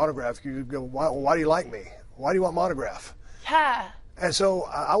asked for your autograph, you go, why do you like me? Why do you want my autograph? Yeah. And so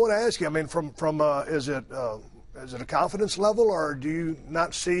I want to ask you, I mean, from is it a confidence level, or do you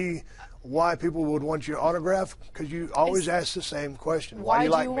not see why people would want your autograph? Because you always ask the same question. Why do you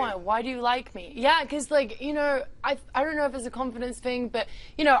like me? Why do you like me? Yeah, because like, I don't know if it's a confidence thing, but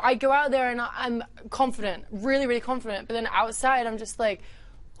I go out there and I'm confident, really, really confident. But then outside, I'm just like,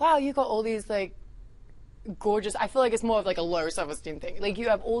 wow, you got all these like gorgeous. I feel like it's more of like a low self-esteem thing. Like you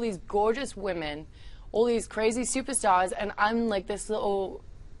have all these gorgeous women, all these crazy superstars, and I'm like this little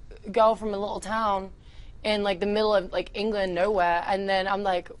girl from a little town in like the middle of like England, nowhere, and then I'm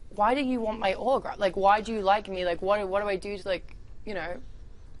like, why do you want my autograph? Like, why do you like me? Like, what do I do to like,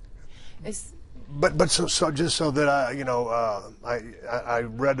 it's. But so just so that I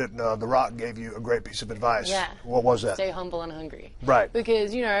read it. The Rock gave you a great piece of advice. Yeah. What was that? Stay humble and hungry. Right.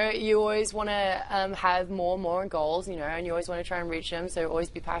 Because you always want to have more goals. And you always want to try and reach them. So always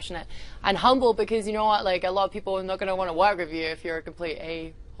be passionate and humble, because you know what? Like a lot of people are not going to want to work with you if you're a complete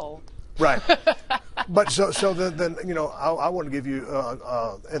a-hole. Right. But so then I want to give you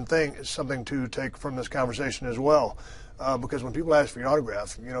something to take from this conversation as well. Because when people ask for your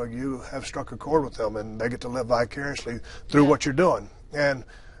autograph, you have struck a chord with them, and they get to live vicariously through what you're doing. And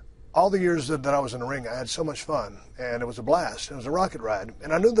all the years that I was in the ring, I had so much fun, and it was a blast. It was a rocket ride,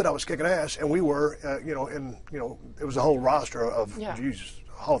 and I knew that I was kicking ass, and we were, it was a whole roster of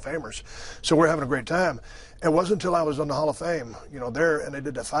Hall of Famers, so we're having a great time. It wasn't until I was on the Hall of Fame, there, and they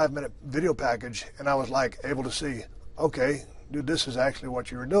did a 5-minute video package, and I was like able to see, okay, dude, this is actually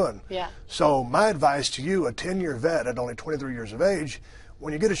what you were doing. Yeah. So my advice to you, a 10-year vet at only 23 years of age,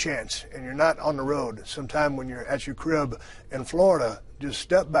 when you get a chance and you're not on the road, sometime when you're at your crib in Florida, just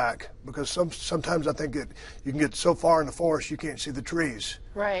step back, because sometimes I think you can get so far in the forest you can't see the trees.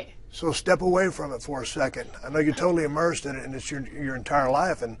 Right. So step away from it for a second. I know you're totally immersed in it, and it's your entire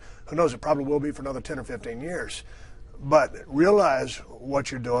life, and who knows, it probably will be for another 10 or 15 years. But realize what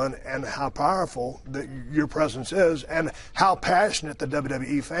you're doing and how powerful your presence is, and how passionate the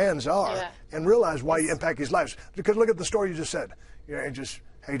WWE fans are, and realize why you impact these lives. Because look at the story you just said. And just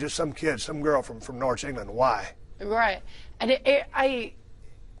some kid, some girl from North England. Why? Right. And I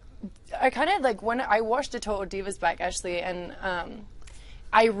kind of like, when I watched the Total Divas back, actually, and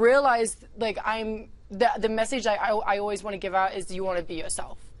I realized like the message I always want to give out is you want to be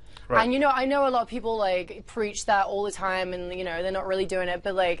yourself. Right. And I know a lot of people like preach that all the time, and they're not really doing it,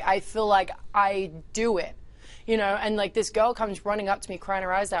 but like I feel like I do it, and like this girl comes running up to me crying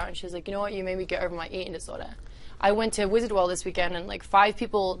her eyes out, and she's like, you know what, you made me get over my eating disorder. I went to Wizard World this weekend, and like 5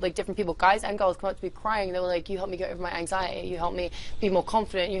 people, like different people, guys and girls, come up to me crying. They were like, you helped me get over my anxiety, you helped me be more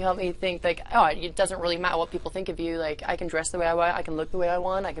confident, you helped me think like, oh, it doesn't really matter what people think of you, like I can dress the way I want, I can look the way I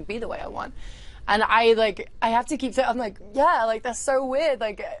want, I can be the way I want. And I have to keep saying, I'm like, yeah, like that's so weird.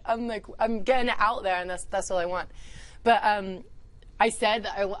 Like I'm getting it out there, and that's all I want. But I said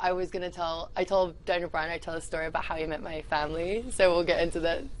that I was gonna I told Daniel Bryan I'd tell a story about how he met my family. So we'll get into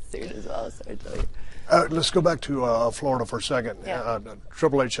that soon as well. So I'll tell you. Let's go back to Florida for a second. Yeah.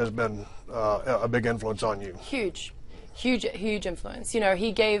 Triple H has been a big influence on you. Huge influence.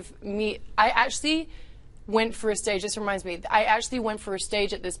 He gave me. I actually went for a stage. This reminds me. I actually went for a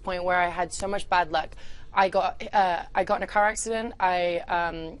stage at this point where I had so much bad luck. I got in a car accident.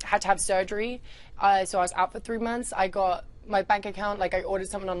 I had to have surgery. So I was out for 3 months. I got my bank account, like I ordered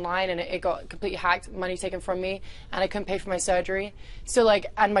something online and it got completely hacked, money taken from me, and I couldn't pay for my surgery. So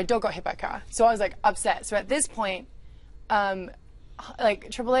and my dog got hit by a car. So I was like upset. So at this point, like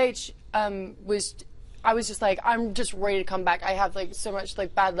Triple H I was just like, I'm just ready to come back. I have like so much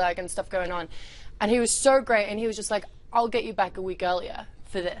like bad luck and stuff going on. And he was so great, and he was just like, I'll get you back a week earlier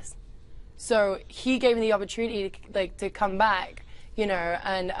for this. So he gave me the opportunity to come back,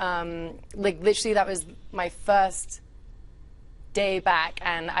 and like literally that was my first day back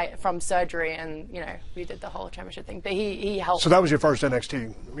and from surgery, and you know, we did the whole championship thing. But he helped. So that was your first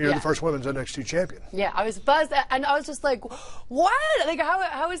NXT. You're Yeah. the first women's NXT champion. Yeah, I was buzzed, and I was just like, what? Like,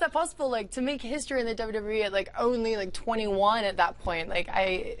 how is that possible? Like, to make history in the WWE at like only like 21 at that point. Like,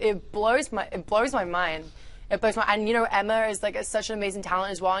 it blows my mind. It blows my, and you know, Emma is like such an amazing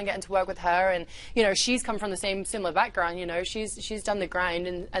talent as well, and getting to work with her, and you know, she's come from the similar background. You know, she's done the grind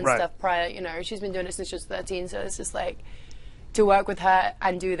and Right. stuff prior. You know, she's been doing it since she was 13, so it's just like, to work with her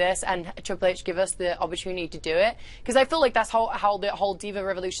and do this, and Triple H give us the opportunity to do it, because I feel like that's how the whole Diva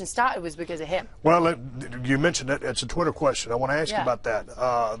Revolution started, was because of him. Well, you mentioned it. It's a Twitter question. I want to ask you Yeah. about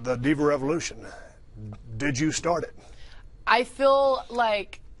that. The Diva Revolution. Did you start it? I feel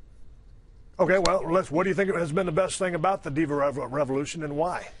like, Okay, well, what do you think has been the best thing about the Diva Revolution, and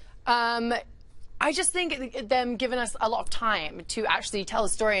why? I just think them giving us a lot of time to actually tell a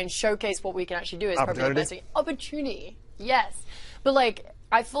story and showcase what we can actually do is probably the best thing. Opportunity, yes. But like,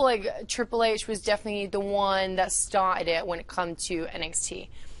 I feel like Triple H was definitely the one that started it when it comes to NXT.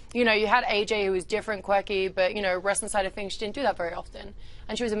 You know, you had AJ, who was different, quirky, but you know, wrestling side of things, she didn't do that very often,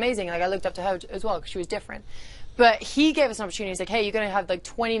 and she was amazing. Like, I looked up to her as well because she was different. But he gave us an opportunity. He's like, hey, you're gonna have like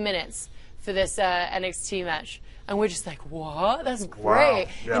 20 minutes for this NXT match. And we're just like, what? That's great.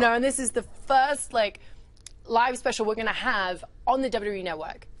 Wow. Yeah. You know, and this is the first like live special we're gonna have on the WWE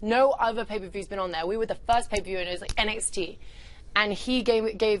network. No other pay-per-view's been on there. We were the first pay-per-view, and it was like NXT. And he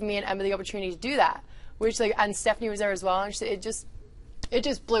gave me and Emma the opportunity to do that. Which like, and Stephanie was there as well, and it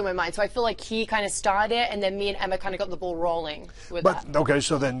just blew my mind. So I feel like he kind of started it, and then me and Emma kind of got the ball rolling with that. Okay,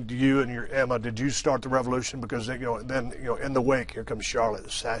 so then you and your Emma, did you start the revolution? Because then in the wake, here comes Charlotte,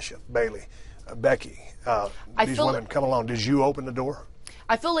 Sasha, Bayley, Becky. These women come along. Did you open the door?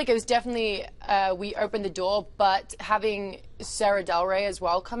 I feel like it was definitely we opened the door, but having Sarah Del Rey as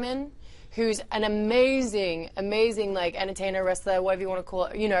well come in, who's an amazing like entertainer, wrestler, whatever you want to call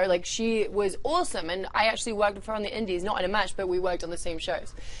it. You know, like, she was awesome, and I actually worked with her on the Indies, not in a match, but we worked on the same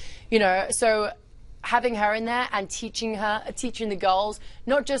shows. You know, so having her in there and teaching the girls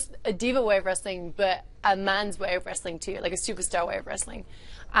not just a diva way of wrestling, but a man's way of wrestling too, like a superstar way of wrestling,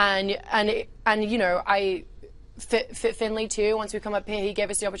 and you know, I fit Finley too. Once we come up here, he gave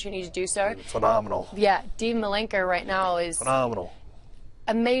us the opportunity to do so. Phenomenal. Yeah, Dean Malenko right now is phenomenal.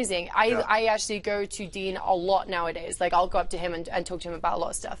 Amazing. I actually go to Dean a lot nowadays. Like, I'll go up to him and talk to him about a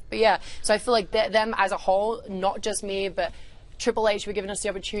lot of stuff. But yeah, so I feel like them as a whole, not just me, but Triple H for giving us the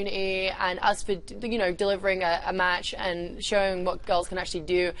opportunity, and us for, you know, delivering a match and showing what girls can actually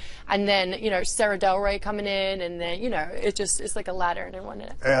do. And then, you know, Sarah Del Rey coming in, and then, you know, it's like a ladder, and everyone in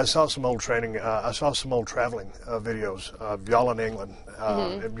it. I saw some old traveling videos of y'all in England.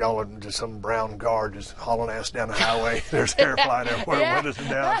 Y'all in just some brown car just hauling ass down the highway. There's hair flying everywhere, Yeah. windows are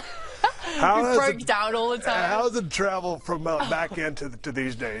down. It broke down all the time. How does it travel from back into to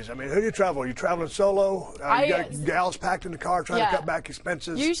these days? I mean, who do you travel? Are you traveling solo? You got gals packed in the car trying to cut back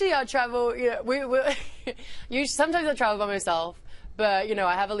expenses? Usually I travel, you know, sometimes I travel by myself. But, you know,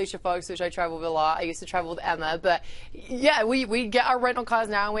 I have Alicia Fox, which I travel with a lot. I used to travel with Emma. But, yeah, we get our rental cars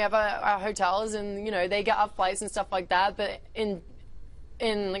now, and we have our hotels, and, you know, they get our flights and stuff like that. But in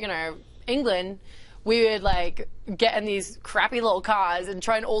you know, England, we would like get in these crappy little cars and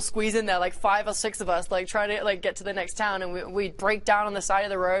try and all squeeze in there, like 5 or 6 of us, like trying to like get to the next town, and we'd break down on the side of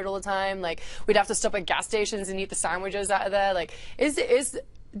the road all the time. Like, we'd have to stop at gas stations and eat the sandwiches out of there. Like, it's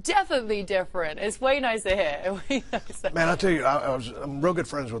definitely different. It's way nicer here. Way nicer. Man, I tell you, I'm real good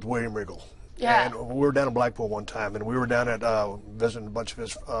friends with William Regal. Yeah. And we were down in Blackpool one time, and we were down at visiting a bunch of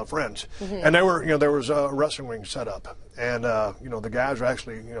his friends, and they were, you know, there was a wrestling ring set up, and you know, the guys were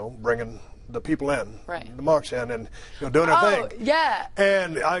actually, you know, bringing the people in, right, the marks in, and you know, doing their thing. Yeah.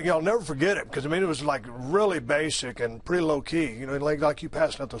 And I'll never forget it, because I mean, it was like really basic and pretty low key, you know, like you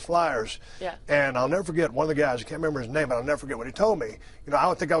passing out those flyers. Yeah. And I'll never forget one of the guys. I can't remember his name, but I'll never forget what he told me. You know, I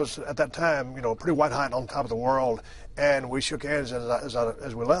would think I was at that time, you know, pretty white hot on top of the world. And we shook hands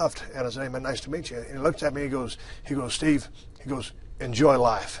as we left, and I said, "Hey man, nice to meet you." And he looked at me. He goes, "Steve," he goes, "enjoy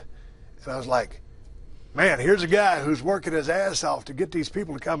life." And I was like, man, here's a guy who's working his ass off to get these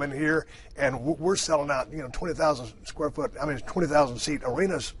people to come in here, and we're selling out, you know, 20,000 square foot, 20,000 seat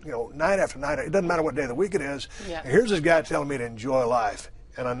arenas, you know, night after night. It doesn't matter what day of the week it is. Yeah. And here's this guy telling me to enjoy life,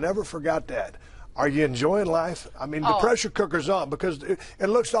 and I never forgot that. Are you enjoying life? I mean, the pressure cooker's on because it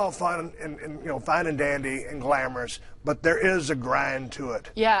looks all fun and fine and dandy and glamorous, but there is a grind to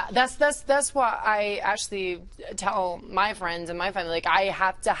it. Yeah, that's what I actually tell my friends and my family. Like, I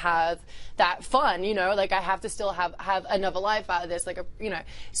have to have that fun, like I have to still have another life out of this, like,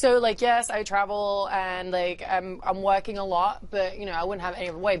 So, like, yes, I travel and like I'm working a lot, but I wouldn't have it any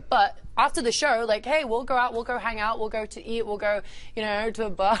other way. But after the show, like, hey, we'll go out, we'll go hang out, we'll go to eat, we'll go, to a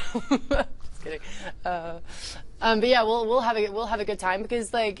bar. Just kidding. But yeah, we'll have a good time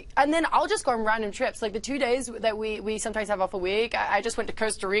because like, and then I'll just go on random trips. Like the 2 days that we sometimes have off a week. I just went to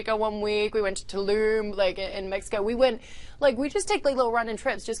Costa Rica one week. We went to Tulum, like in Mexico. We went, like, we just take like little random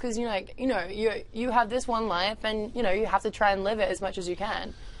trips just because you have this one life and you have to try and live it as much as you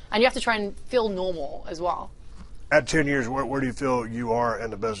can, and you have to try and feel normal as well. At 10 years, where do you feel you are in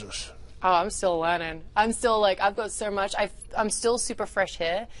the business? Oh, I'm still learning. I'm still like, I've got so much. I'm still super fresh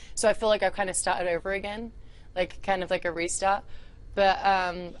here, so I feel like I've kind of started over again, like kind of like a restart. But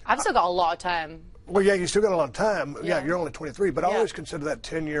I've still got a lot of time. Well, yeah, you still got a lot of time. Yeah, you're only 23, but I always consider that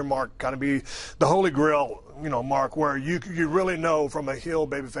 10-year mark kind of be the holy grail, mark where you really know from a heel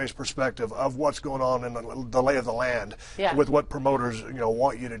babyface perspective of what's going on in the lay of the land with what promoters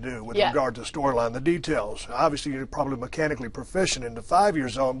want you to do with regard to storyline, the details. Obviously, you're probably mechanically proficient in the 5-year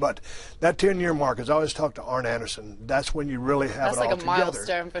zone, but that 10-year mark, as I always talk to Arn Anderson, that's when you really have it all together. That's like a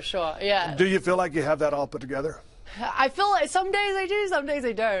milestone for sure. Yeah. Do you feel like you have that all put together? I feel like some days I do, some days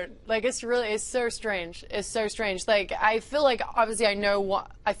I don't. Like, it's so strange. It's so strange. Like, I feel like obviously I know what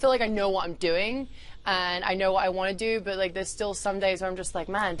I'm doing and I know what I want to do, but like there's still some days where I'm just like,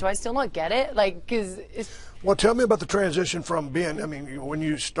 man, do I still not get it? Like, because it's... Well, tell me about the transition from being, when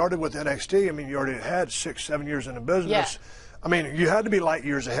you started with NXT, you already had 6-7 years in the business. Yeah. You had to be light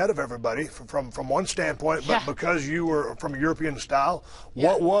years ahead of everybody from one standpoint, but because you were from a European style,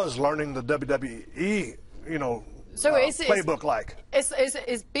 what was learning the WWE, playbook like?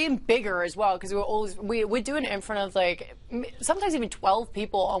 It's being bigger as well because we're doing it in front of like sometimes even 12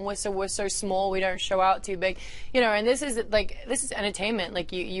 people, and we're so small, we don't show out too big, and this is entertainment.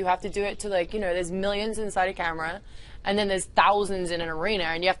 Like you have to do it to like there's millions inside a camera, and then there's thousands in an arena,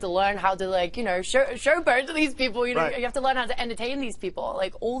 and you have to learn how to like showboat to these people. You have to learn how to entertain these people.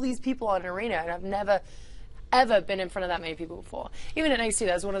 Like all these people in an arena, and I've never ever been in front of that many people before. Even at NXT,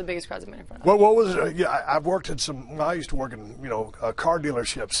 that was one of the biggest crowds I've been in front of. Well, what was it? I've worked at I used to work in, car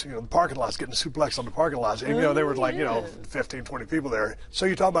dealerships, the parking lots, getting suplexed on the parking lots. And, there was like, 15, 20 people there. So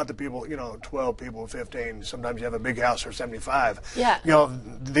you talk about the people, 12 people, 15. Sometimes you have a big house or 75. Yeah.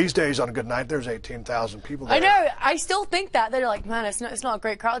 These days on a good night, there's 18,000 people there. I know. I still think that. They're like, man, it's not a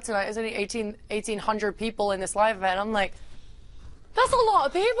great crowd tonight. There's only 1,800 people in this live event. I'm like, that's a lot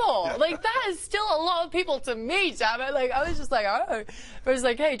of people. Yeah. Like, that is still a lot of people to me, damn it. Like, I was just like, oh. But I was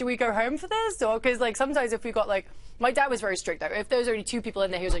like, hey, do we go home for this? Or, because, like, sometimes if we got, like, my dad was very strict, though. If there was only 2 people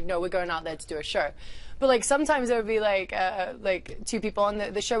in there, he was like, no, we're going out there to do a show. But, like, sometimes there would be, like 2 people,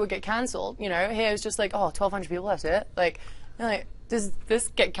 and the show would get cancelled, Here it was just like, oh, 1,200 people, that's it. Like, does this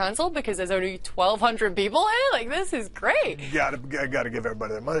get cancelled because there's only 1,200 people here? Like, this is great. You gotta give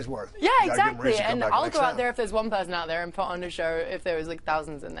everybody their money's worth. Yeah, exactly. And I'll go out there if there's one person out there and put on a show if there was like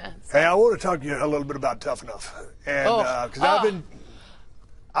thousands in there. So. Hey, I want to talk to you a little bit about Tough Enough, and because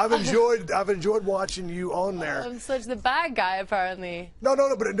I've enjoyed watching you on there. I'm such the bad guy, apparently. No.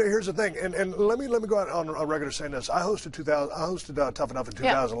 But here's the thing, and let me go out on a regular saying this. I hosted Tough Enough in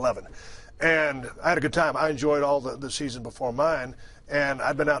 2011. And I had a good time. I enjoyed all the season before mine, and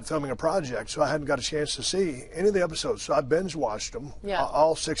I'd been out filming a project, so I hadn't got a chance to see any of the episodes. So I binge watched them,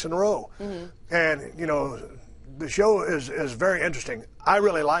 all 6 in a row. Mm-hmm. And the show is very interesting. I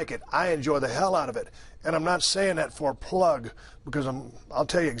really like it. I enjoy the hell out of it, and I'm not saying that for a plug because I'll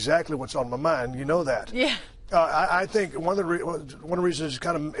tell you exactly what's on my mind. You know that. Yeah. I think one of the reasons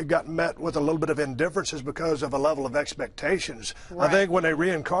it got met with a little bit of indifference is because of a level of expectations. Right. I think when they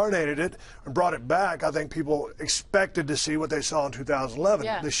reincarnated it and brought it back, I think people expected to see what they saw in 2011.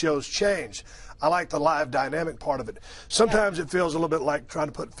 Yeah. The show's changed. I like the live dynamic part of it. Sometimes it feels a little bit like trying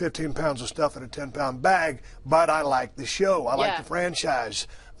to put 15 pounds of stuff in a 10-pound bag, but I like the show. I like the franchise.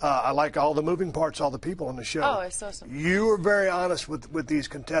 I like all the moving parts, all the people on the show. Oh, it's awesome. You were very honest with these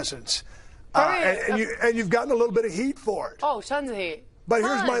contestants. And you've gotten a little bit of heat for it. Oh, tons of heat. But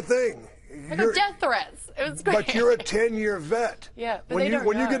here's my thing. I got death threats. It was great. But you're a 10-year vet. Yeah, but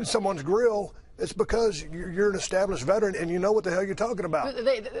when you're getting someone's grill, it's because you're an established veteran and you know what the hell you're talking about.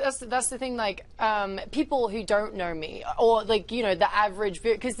 That's the thing, like, people who don't know me, or, like, you know, the average,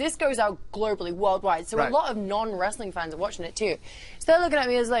 because this goes out globally, worldwide, so a lot of non-wrestling fans are watching it too. So they're looking at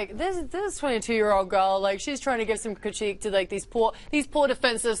me as like, this 22-year-old girl, like, she's trying to give some critique to, like, these poor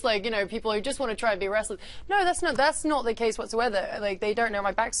defenseless, like, you know, people who just want to try and be wrestlers. No, that's not the case whatsoever. Like, they don't know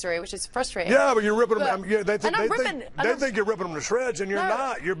my backstory, which is frustrating. Yeah, but you're ripping them. Yeah, they think you're ripping them to shreds, and you're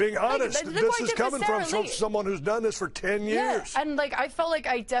not. You're being honest. This is coming from someone who's done this for 10 years. Yeah, and, like, I felt like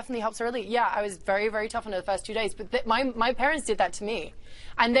I definitely helped Sarah Lee. Yeah, I was very, very tough on her the first 2 days, but my parents did that to me.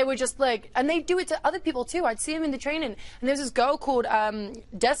 And they were just like, and they do it to other people too. I'd see them in the training, and there's this girl called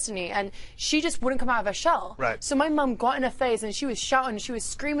Destiny, and she just wouldn't come out of her shell. Right. So my mum got in her face, and she was shouting, she was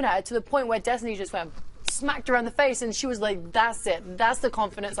screaming at her to the point where Destiny just went, smacked her in the face, and she was like, that's it, that's the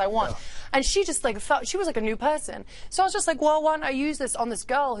confidence I want. And she just, like, felt she was like a new person. So I was just like, well, why don't I use this on this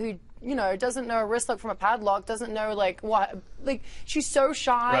girl who, you know, doesn't know a wrist lock from a padlock, doesn't know, like, what, like, she's so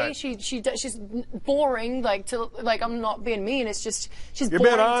shy, she's boring, like, to, like, I'm not being mean, it's just, she's You're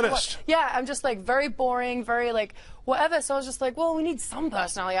boring. being honest. Yeah, I'm just, like, very boring, very, like, whatever. So I was just like, well, we need some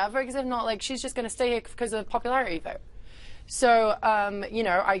personality out of her, because if not, like, she's just going to stay here because of the popularity vote. So, you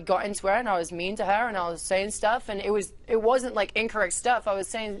know, I got into her and I was mean to her and I was saying stuff, and it wasn't like incorrect stuff. I was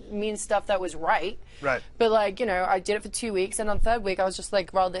saying mean stuff that was right. Right. But, like, you know, I did it for 2 weeks, and on the third week I was just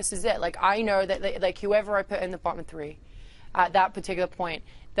like, well, this is it. Like, I know that, like, whoever I put in the bottom three at that particular point,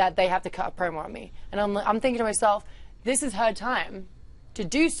 that they have to cut a promo on me. And I'm thinking to myself, this is her time to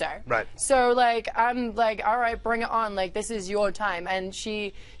do so. Right. So, like, I'm like, all right, bring it on. Like, this is your time. And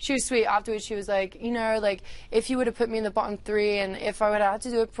she was sweet. Afterwards, she was like, you know, like, if you would have put me in the bottom three, and if I would have had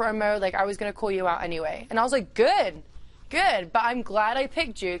to do a promo, like, I was going to call you out anyway. And I was like, good. But I'm glad I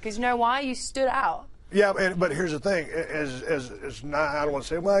picked you, because you know why? You stood out. Yeah, but here's the thing: as not, I don't want to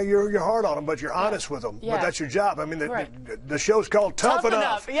say, well, you're hard on them, but you're honest with them. Yeah. But that's your job. I mean, the show's called Tough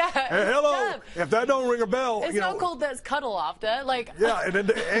Enough. Yeah. And hello, if that don't ring a bell, it's not called That's Cuddle After. Like. Yeah,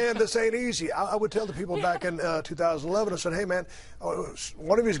 and this ain't easy. I would tell the people back in 2011. I said, hey man,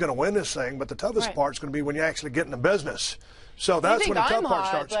 one of you is going to win this thing, but the toughest part's going to be when you actually get in the business. So that's when the tough part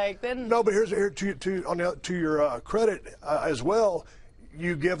starts. Like, then... No, but here to your credit as well.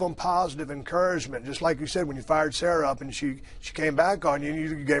 You give them positive encouragement, just like you said when you fired Sarah up and she came back on you, and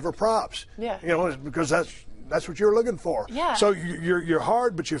you gave her props. Yeah. You know, because that's what you're looking for. Yeah. So you're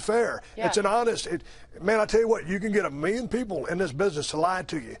hard, but you're fair. Yeah. It's an honest. Man, I tell you what, you can get 1 million people in this business to lie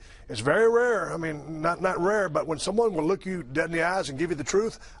to you. It's very rare. I mean, not rare, but when someone will look you dead in the eyes and give you the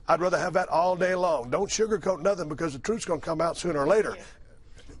truth, I'd rather have that all day long. Don't sugarcoat nothing, because the truth's going to come out sooner or later.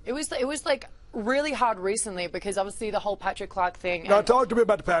 It was like really hard recently, because obviously the whole Patrick Clark thing. Now, talk to me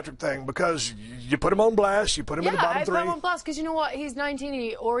about the Patrick thing, because you put him on blast, you put him in the bottom three. Yeah, I put him on blast because, you know what, he's 19 and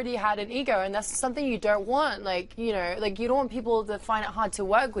he already had an ego, and that's something you don't want. Like, you know, like, you don't want people to find it hard to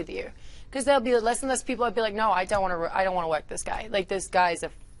work with you, because there'll be less and less people that'll be like, no, I don't want to work this guy. Like, this guy's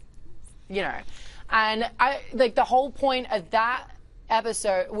you know, and like, the whole point of that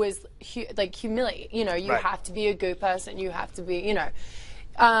episode was like humility. You know, you have to be a good person. You have to be, you know.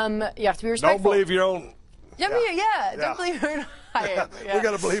 You have to be respectful. Don't believe your own. Don't believe your own hype. We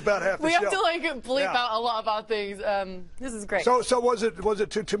got to bleep out half the show. We have to, like, bleep out a lot about things. This is great. So was it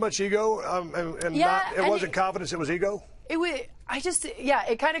too much ego? It wasn't confidence. It was ego. It was.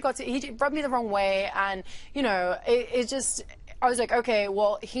 It kind of got to. He rubbed me the wrong way, and, you know, it just. I was like, okay,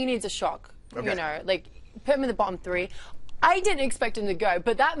 well, he needs a shock. Okay. You know, like, put him in the bottom three. I didn't expect him to go,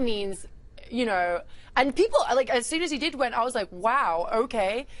 but that means, you know, and people, like, as soon as he did went, I was like, wow,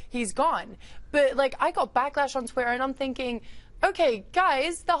 okay, he's gone. But, like, I got backlash on Twitter, and I'm thinking, okay,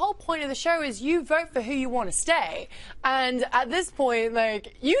 guys, the whole point of the show is you vote for who you want to stay. And at this point,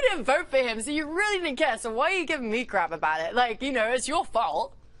 like, you didn't vote for him, so you really didn't care. So why are you giving me crap about it? Like, you know, it's your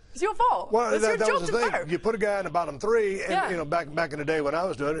fault. It's your fault. Well, it's that your was the thing. vote. You put a guy in the bottom three, and you know, back in the day when I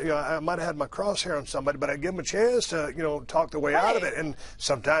was doing it, you know, I might have had my crosshair on somebody, but I'd give them a chance to, you know, talk their way out of it. And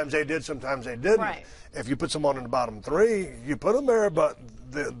sometimes they did, sometimes they didn't. Right. If you put someone in the bottom three, you put them there, but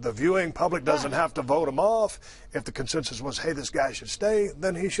the viewing public doesn't have to vote him off. If the consensus was, hey, this guy should stay,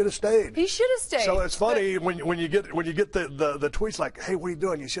 then he should have stayed. He should have stayed. So it's funny when you get the tweets like, hey, what are you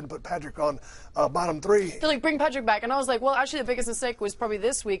doing? You should have put Patrick on bottom three. They're like, bring Patrick back. And I was like, well, actually, the biggest mistake was probably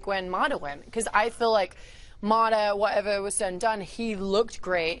this week when Marta went, because I feel like Marta, whatever was said and done, he looked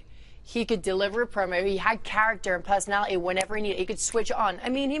great. He could deliver a promo. He had character and personality whenever he needed. He could switch it on. I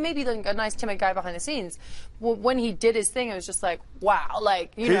mean, he may be like a nice, timid guy behind the scenes. When he did his thing, it was just like, wow.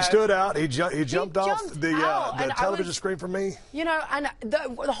 Like, you know. He stood out. He jumped off the television screen for me. You know, and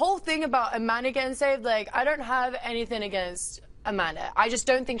the whole thing about Amanda getting saved, like, I don't have anything against Amanda. I just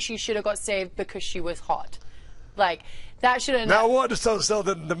don't think she should have got saved because she was hot. Like, that should have... Now what? So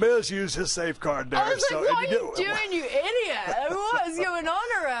the Miz used his safeguard there. I was like, what are you doing, you idiot? What is going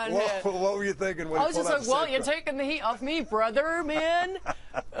on around here? What were you thinking when I was just like, well, you're taking the heat off me, brother, man.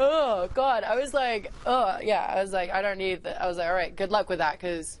 Oh, God. I was like, oh, yeah. I was like, I don't need that. I was like, all right, good luck with that,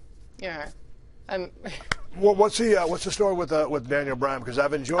 because, you know, I'm... Well, what's the story with Daniel Bryan? Because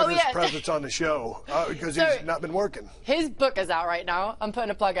I've enjoyed his presence on the show because he's not been working. His book is out right now. I'm putting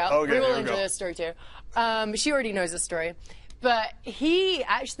a plug out. Okay, we will enjoy this story too. She already knows the story, but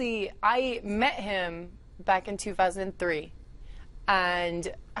I met him back in 2003,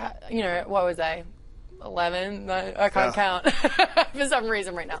 and you know, what was I, 11? I can't count for some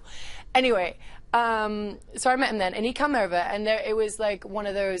reason right now. Anyway, so I met him then, and he come over, and it was like one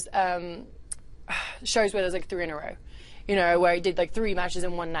of those shows where there's like 3 in a row, you know, where he did like 3 matches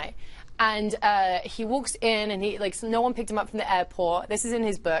in one night. And he walks in, and he like, no one picked him up from the airport. This is in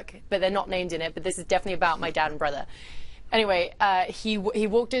his book, but they're not named in it. But this is definitely about my dad and brother. Anyway, he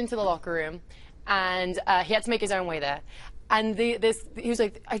walked into the locker room, and he had to make his own way there. And he was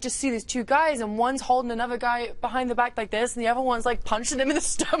like, I just see these 2 guys, and one's holding another guy behind the back like this, and the other one's like punching him in the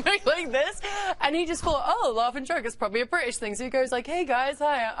stomach like this. And he just thought, oh, laugh and joke. It's probably a British thing. So he goes like, hey guys,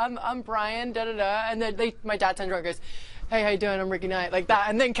 hi, I'm Brian, da da da. And then my dad turns around and goes, hey, how you doing? I'm Ricky Knight, like that.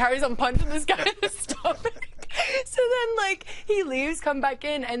 And then carries on punching this guy in the stomach. So then, like, he leaves, come back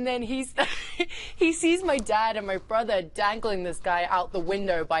in, and then he sees my dad and my brother dangling this guy out the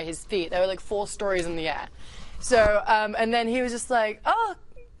window by his feet. They were like 4 stories in the air. So, and then he was just like, oh,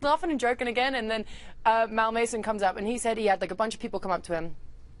 laughing and joking again. And then Mal Mason comes up, and he said he had like a bunch of people come up to him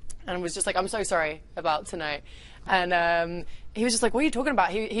and was just like, I'm so sorry about tonight. And he was just like, what are you talking about?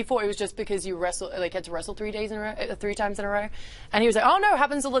 He thought it was just because you had to wrestle 3 days in a row, 3 times in a row. And he was like, oh no, it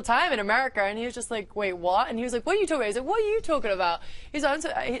happens all the time in America. And he was just like, wait, what? And he was like, what are you talking about? He's like, what are you talking about? He's like,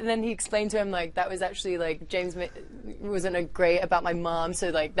 and then he explained to him, like, that was actually like, James wasn't great about my mom. So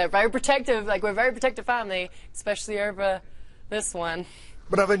like, they're very protective. Like, we're a very protective family, especially over this one.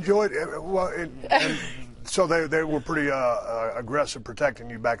 But I've enjoyed it. And so they were pretty aggressive protecting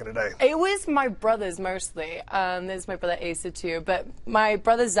you back in the day. It was my brothers mostly. There's my brother Asa too. But my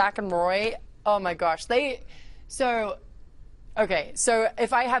brothers Zach and Roy, oh my gosh. So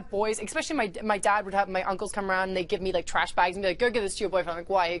if I have boys, especially my dad would have my uncles come around, and they give me like trash bags and be like, go give this to your boyfriend. I'm like,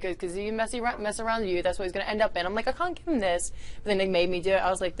 why? He goes, because you mess around with you, that's what he's going to end up in. I'm like, I can't give him this. But then they made me do it.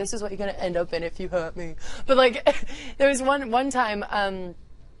 I was like, this is what you're going to end up in if you hurt me. But like, there was one time,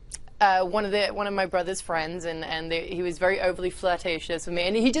 one of my brother's friends, and he was very overly flirtatious with me,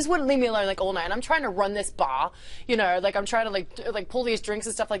 and he just wouldn't leave me alone like all night. And I'm trying to run this bar, you know, like I'm trying to like pull these drinks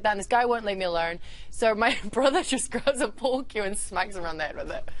and stuff like that, and this guy won't leave me alone. So my brother just grabs a pool cue and smacks him around the head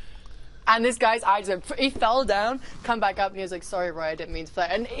with it. And this guy's eyes, he fell down, come back up, and he was like, sorry, Roy, I didn't mean to flirt.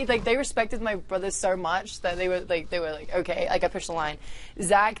 And they respected my brothers so much that they were like, okay, like I pushed the line.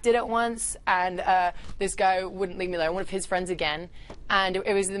 Zach did it once, and this guy wouldn't leave me alone, one of his friends again. And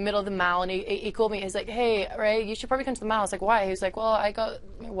it was in the middle of the mall, and he called me. He's like, hey, Ray, you should probably come to the mall. I was like, why? He was like, well, I got,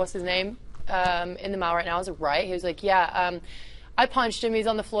 what's his name, in the mall right now. I was like, right. He was like, yeah, I punched him. He's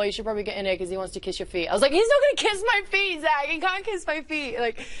on the floor. You should probably get in there because he wants to kiss your feet. I was like, he's not going to kiss my feet, Zach. He can't kiss my feet.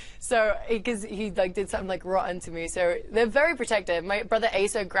 Like, so, because he like did something like rotten to me. So they're very protective. My brother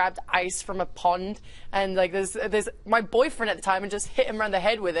Asa grabbed ice from a pond, and like there's my boyfriend at the time, and just hit him around the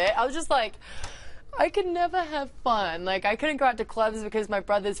head with it. I was just like, I could never have fun. Like, I couldn't go out to clubs because my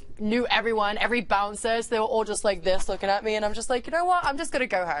brothers knew everyone, every bouncer. So they were all just like this looking at me, and I'm just like, you know what? I'm just going to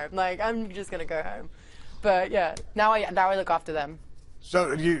go home. Like, I'm just going to go home. But yeah, now I look after them.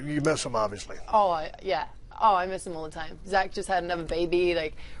 So you miss them, obviously. Yeah. Oh, I miss them all the time. Zach just had another baby.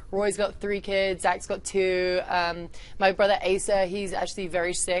 Like, Roy's got 3 kids. Zach's got 2. My brother Asa, he's actually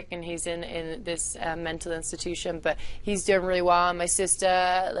very sick, and he's in this mental institution, but he's doing really well. My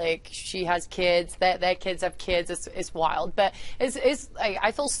sister, like, she has kids. Their kids have kids. It's wild. But it's like,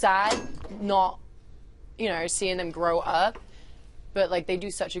 I feel sad not, you know, seeing them grow up. But like, they do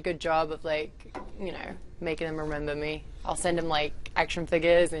such a good job of like, you know, making them remember me. I'll send them like action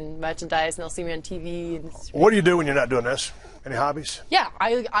figures and merchandise, and they'll see me on TV. And what do you do when you're not doing this? Any hobbies? Yeah,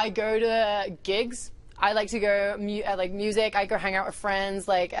 I go to gigs. I like to go like music. I go hang out with friends.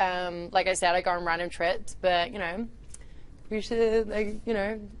 Like I said, I go on random trips. But you know, we should like, you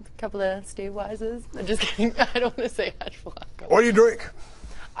know, a couple of Steve Weises. I'm just kidding. I don't want to say actual alcohol. What do you drink?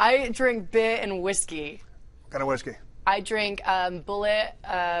 I drink beer and whiskey. What kind of whiskey? I drink Bullet.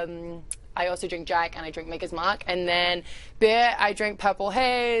 I also drink Jack, and I drink Maker's Mark. And then beer, I drink Purple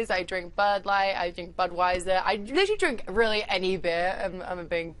Haze. I drink Bud Light. I drink Budweiser. I literally drink really any beer. I'm a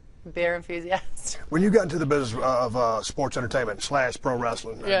big beer enthusiast. When you got into the business of sports entertainment / pro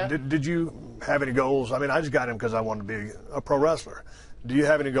wrestling, did you have any goals? I mean, I just got in because I wanted to be a pro wrestler. Do you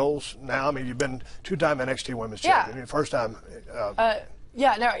have any goals now? I mean, you've been 2-time NXT Women's Champion. First time. So I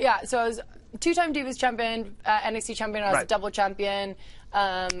was 2-time Divas Champion, NXT Champion. I was double champion,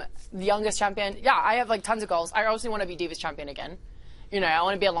 the youngest champion. Yeah, I have like tons of goals. I also want to be Divas Champion again. You know, I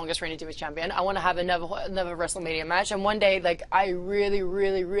want to be a longest reigning Divas Champion. I want to have another WrestleMania match. And one day, like, I really,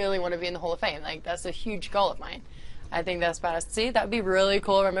 really, really want to be in the Hall of Fame. Like, that's a huge goal of mine. I think that's badass. See, that would be really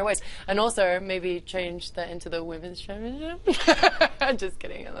cool around my waist. And also, maybe change that into the Women's Championship. I'm just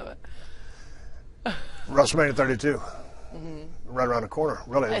kidding. I love it. WrestleMania 32. Right around the corner,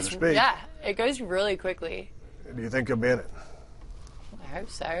 really, as to speak. Yeah, it goes really quickly. Do you think you'll be in it? I hope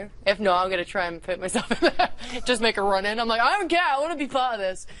so. If not, I'm going to try and put myself in there. Just make a run in. I'm like, I don't care. I want to be part of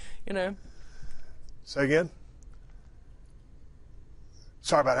this. You know. Say again?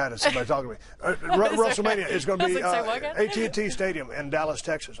 Sorry about that. Somebody talking to me. WrestleMania is going to be AT&T Stadium in Dallas,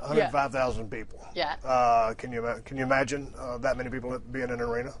 Texas. 105,000 people. Yeah. Can you imagine that many people being in an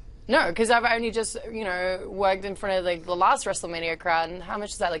arena? No, because I've only just, worked in front of like the last WrestleMania crowd, and how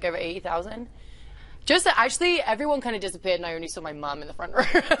much is that? Like over 80,000. Just actually, everyone kind of disappeared, and I only saw my mom in the front row.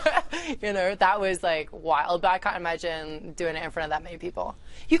 That was like wild. But I can't imagine doing it in front of that many people.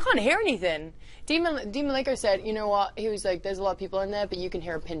 You can't hear anything. Demon Malenko said, you know what? He was like, there's a lot of people in there, but you can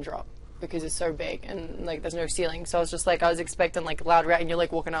hear a pin drop because it's so big and like there's no ceiling. So I was just like, I was expecting like loud and you're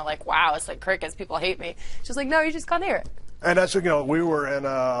like walking out like, wow, it's like crickets. People hate me. Just like, no, you just can't hear it. And that's, we were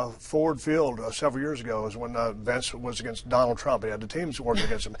in Ford Field several years ago is when Vince was against Donald Trump. He had the teams working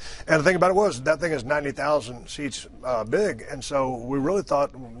against him. And the thing about it was that thing is 90,000 seats big. And so we really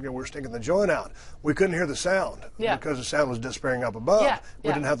thought we were sticking the joint out. We couldn't hear the sound because the sound was disappearing up above. We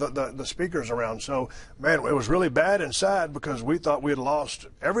didn't have the speakers around. So, man, it was really bad inside because we thought we had lost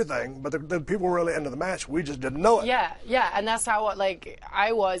everything. But the people were really into the match. We just didn't know it. Yeah. And that's how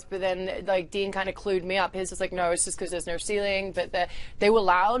I was. But then Dean kind of clued me up. He's just like, no, it's just because there's no ceiling, but they were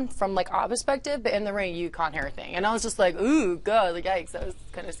loud from our perspective, but in the ring you can't hear a thing. And I was just like, ooh, God, yikes, that was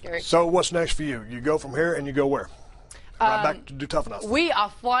kind of scary. So what's next for you? You go from here and you go where? Right back to Do Tough Enough. We are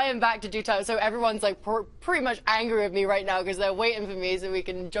flying back to Do Tough. So everyone's pretty much angry with me right now because they're waiting for me so we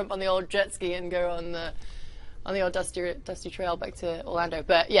can jump on the old jet ski and go on the old dusty trail back to Orlando.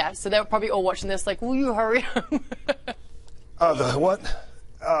 But yeah, so they're probably all watching this like, will you hurry up? The what?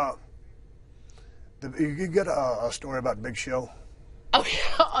 You get a story about Big Show? Oh,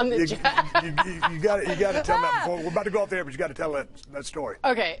 yeah, on the jet. You got to tell that before. We're about to go off there, but you got to tell that story.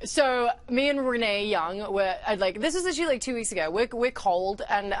 Okay, so me and Renee Young were this was actually 2 weeks ago. We're cold,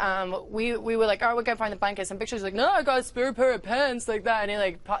 and we were like, oh, we're gonna find the blankets. And Big Show's like, no, I got a spare pair of pants like that, and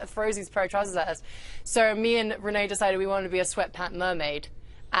he throws these pair of trousers at us. So me and Renee decided we wanted to be a sweatpant mermaid.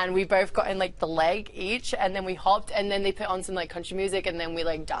 And we both got in the leg each, and then we hopped, and then they put on some country music, and then we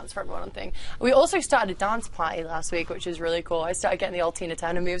danced for everyone on thing. We also started a dance party last week, which is really cool. I started getting the old Tina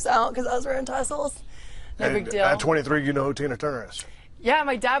Turner moves out because I was wearing tassels. No big deal. At 23, you know who Tina Turner is. Yeah,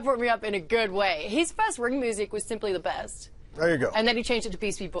 my dad brought me up in a good way. His first ring music was Simply the Best. There you go. And then he changed it to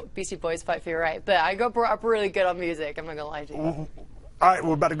Beastie Boys Fight for Your Right. But I got brought up really good on music. I'm not gonna lie to you. All right,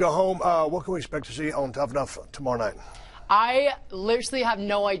 we're about to go home. What can we expect to see on Tough Enough tomorrow night? I literally have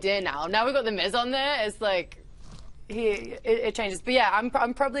no idea now. Now we've got the Miz on there. It's it changes. But yeah, I'm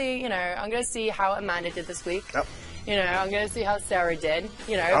probably, I'm going to see how Amanda did this week. Yep. I'm going to see how Sarah did.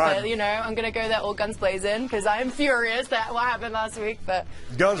 I'm going to go there all guns blazing because I am furious at what happened last week. But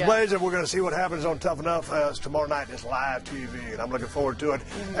guns blazing, we're going to see what happens on Tough Enough tomorrow night. It's live TV, and I'm looking forward to it.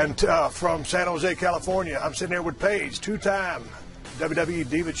 And from San Jose, California, I'm sitting here with Paige, 2-time WWE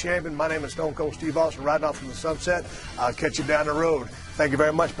Diva Champion. My name is Stone Cold Steve Austin, riding off from the sunset. I'll catch you down the road. Thank you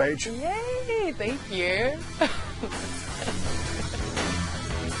very much, Paige. Yay, thank you.